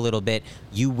plate a little bit,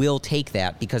 you will take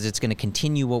that, because it's going to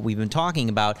continue what we've been talking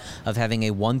about of having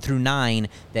a 1 through 9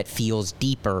 that feels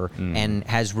deeper and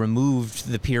has removed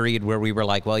the period where we were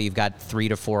like, well, you've got 3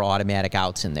 to 4 automatic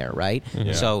outs in there, right?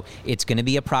 Yeah. So it's going to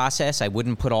be a process. I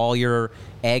wouldn't put all your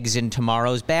eggs in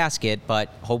tomorrow's basket, but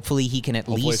hopefully he can at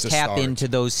least tap into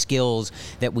those skills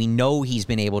that we know he's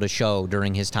been able to show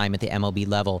during his time at the MLB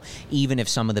level, even if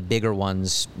some of the bigger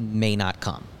ones may not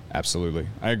come. Absolutely.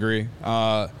 I agree.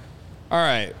 All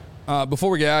right. Before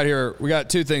we get out of here, we got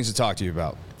 2 things to talk to you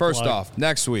about. First off,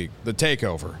 next week, the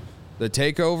takeover. The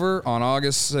takeover on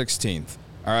August 16th.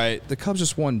 All right. The Cubs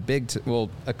just won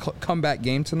a comeback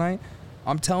game tonight.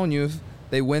 I'm telling you, if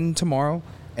they win tomorrow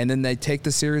and then they take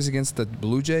the series against the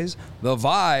Blue Jays, the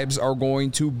vibes are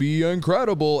going to be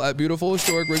incredible at beautiful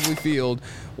historic Wrigley Field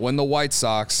when the White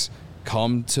Sox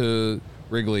come to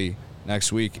Wrigley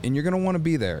next week, and you're going to want to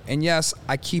be there. And yes,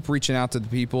 I keep reaching out to the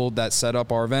people that set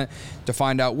up our event to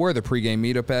find out where the pregame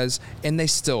meetup is, and they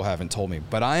still haven't told me.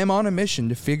 But I am on a mission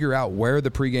to figure out where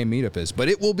the pregame meetup is, but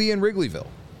it will be in Wrigleyville.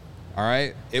 All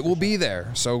right? It will be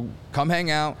there. So come hang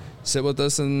out, sit with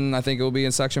us, and I think it will be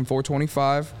in section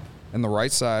 425 on the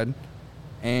right side.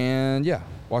 And, yeah,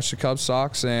 watch the Cubs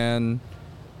Sox and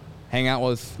hang out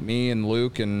with me and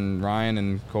Luke and Ryan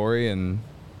and Corey. And,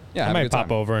 yeah, I might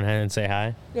pop over and say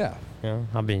hi. Yeah.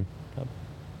 I'll be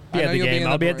at the game.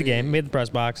 I'll be at the game. Be at the press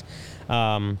box.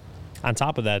 On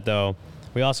top of that, though,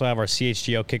 we also have our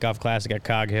CHGO Kickoff Classic at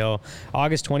Cog Hill,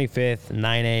 August 25th,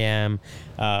 9 a.m.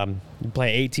 You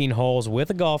play 18 holes with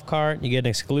a golf cart. You get an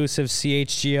exclusive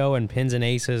CHGO and Pins and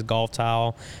Aces golf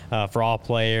towel for all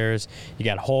players. You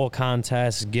got hole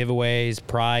contests, giveaways,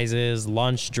 prizes,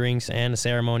 lunch, drinks, and a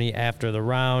ceremony after the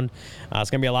round. It's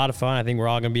going to be a lot of fun. I think we're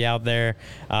all going to be out there.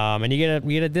 And you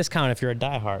get a discount if you're a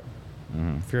diehard.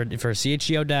 If you're a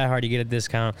CHGO diehard, you get a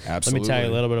discount. Absolutely. Let me tell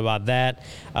you a little bit about that.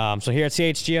 So here at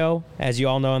CHGO, as you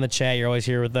all know in the chat, you're always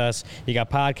here with us. You got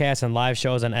podcasts and live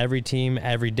shows on every team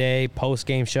every day,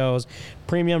 post-game shows,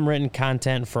 premium written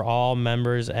content for all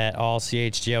members at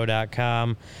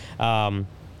allchgo.com.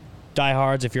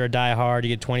 Diehards, if you're a diehard,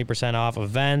 you get 20% off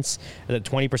events,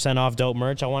 20% off dope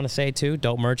merch, I want to say, too.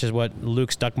 Dope merch is what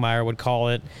Luke Stuckmeyer would call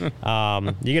it.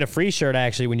 You get a free shirt,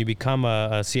 actually, when you become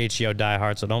a CHGO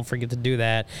diehard, so don't forget to do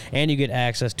that. And you get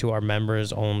access to our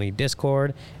members-only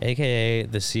Discord, a.k.a.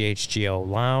 the CHGO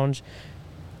Lounge.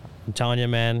 I'm telling you,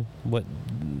 man,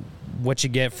 what you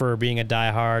get for being a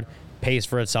diehard pays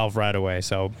for itself right away.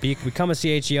 So become a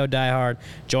CHGO diehard,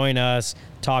 join us,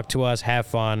 talk to us, have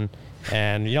fun.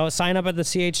 And, sign up at the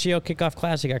CHGO Kickoff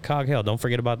Classic at Cog Hill. Don't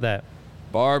forget about that.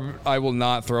 Barb, I will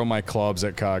not throw my clubs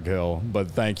at Cog Hill, but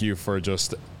thank you for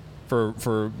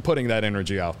for putting that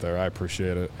energy out there. I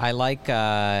appreciate it. I like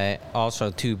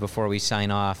also, too, before we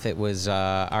sign off, it was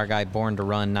our guy Born to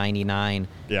Run 99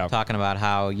 talking about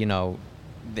how,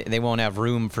 they won't have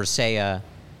room for Seiya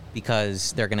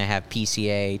because they're going to have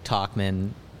PCA,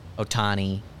 Tauchman,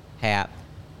 Ohtani, Happ.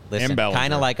 Listen,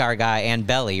 kind of like our guy, and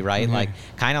Belly, right? Mm-hmm. Like,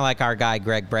 kind of like our guy,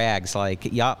 Greg Braggs.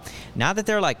 Like, now that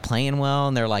they're, like, playing well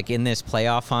and they're, like, in this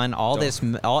playoff hunt, all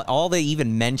the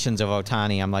even mentions of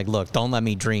Ohtani, I'm like, look, don't let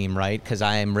me dream, right? Because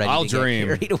I am ready to get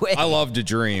carried away. I love to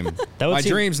dream. My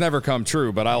dreams never come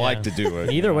true, but I like to do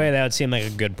it. Either way, that would seem like a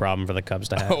good problem for the Cubs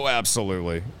to have. Oh,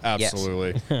 absolutely.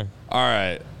 Absolutely. Yes. All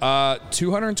right.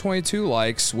 222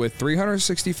 likes with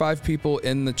 365 people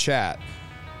in the chat.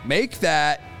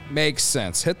 Makes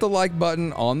sense. Hit the like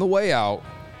button on the way out.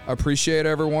 Appreciate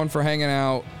everyone for hanging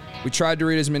out. We tried to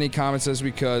read as many comments as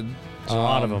we could. There's a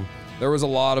lot of them. There was a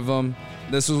lot of them.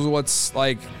 This is what's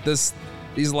like this.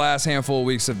 These last handful of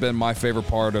weeks have been my favorite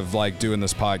part of like doing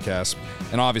this podcast,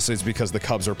 and obviously it's because the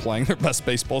Cubs are playing their best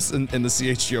baseball in the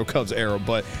CHGO Cubs era.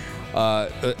 But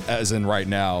as in right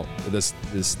now, these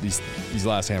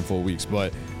last handful of weeks,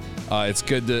 but. It's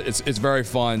good to it's very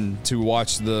fun to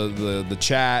watch the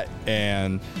chat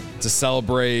and to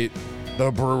celebrate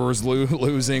the Brewers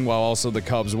losing while also the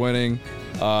Cubs winning,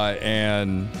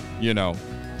 and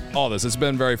all this. It's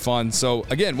been very fun. So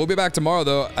again, we'll be back tomorrow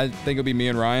though. I think it'll be me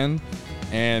and Ryan,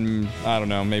 and I don't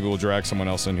know, maybe we'll drag someone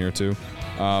else in here too.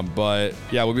 But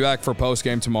yeah, we'll be back for post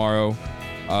game tomorrow.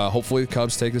 Hopefully the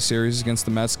Cubs take the series against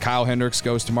the Mets. Kyle Hendricks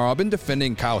goes tomorrow. I've been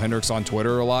defending Kyle Hendricks on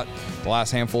Twitter a lot the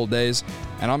last handful of days,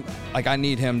 and I'm like, I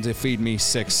need him to feed me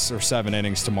 6 or 7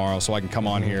 innings tomorrow so I can come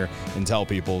on here and tell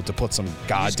people to put some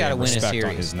goddamn respect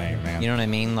on his name, man. You know what I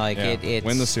mean? Like, it's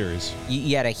win the series.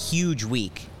 You had a huge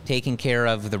week taking care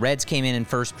of. The Reds came in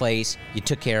first place. You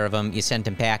took care of them. You sent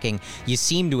them packing. You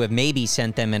seem to have maybe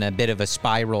sent them in a bit of a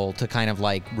spiral to kind of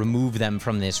like remove them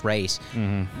from this race.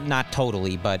 Not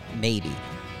totally, but maybe.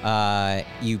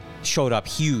 You showed up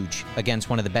huge against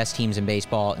one of the best teams in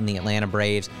baseball in the Atlanta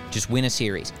Braves. Just win a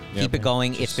series. Keep it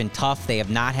going. It's been tough. They have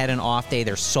not had an off day.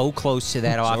 They're so close to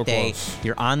that off day. Close.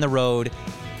 You're on the road.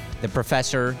 The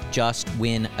Professor, just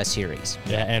win a series.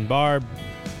 Yeah, and Barb,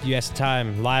 US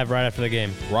time, live right after the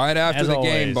game. Right after the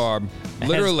game, Barb.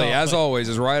 Literally, as always,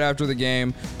 is right after the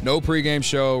game. No pregame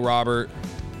show, Robert.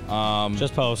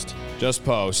 Just post. Just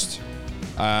post.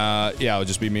 It'll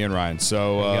just be me and Ryan.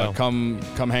 So come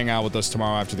hang out with us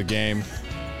tomorrow after the game.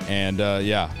 And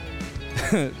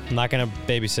I'm not going to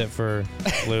babysit for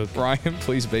Luke. Ryan,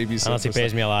 please babysit. Unless he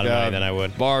pays me a lot of money, then I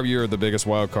would. Barb, you're the biggest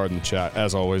wild card in the chat,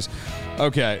 as always.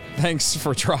 Okay, thanks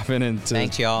for dropping in.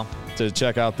 Thanks, y'all. To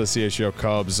check out the CHGO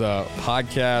Cubs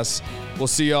podcast. We'll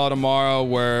see y'all tomorrow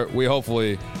where we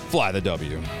hopefully fly the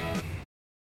W.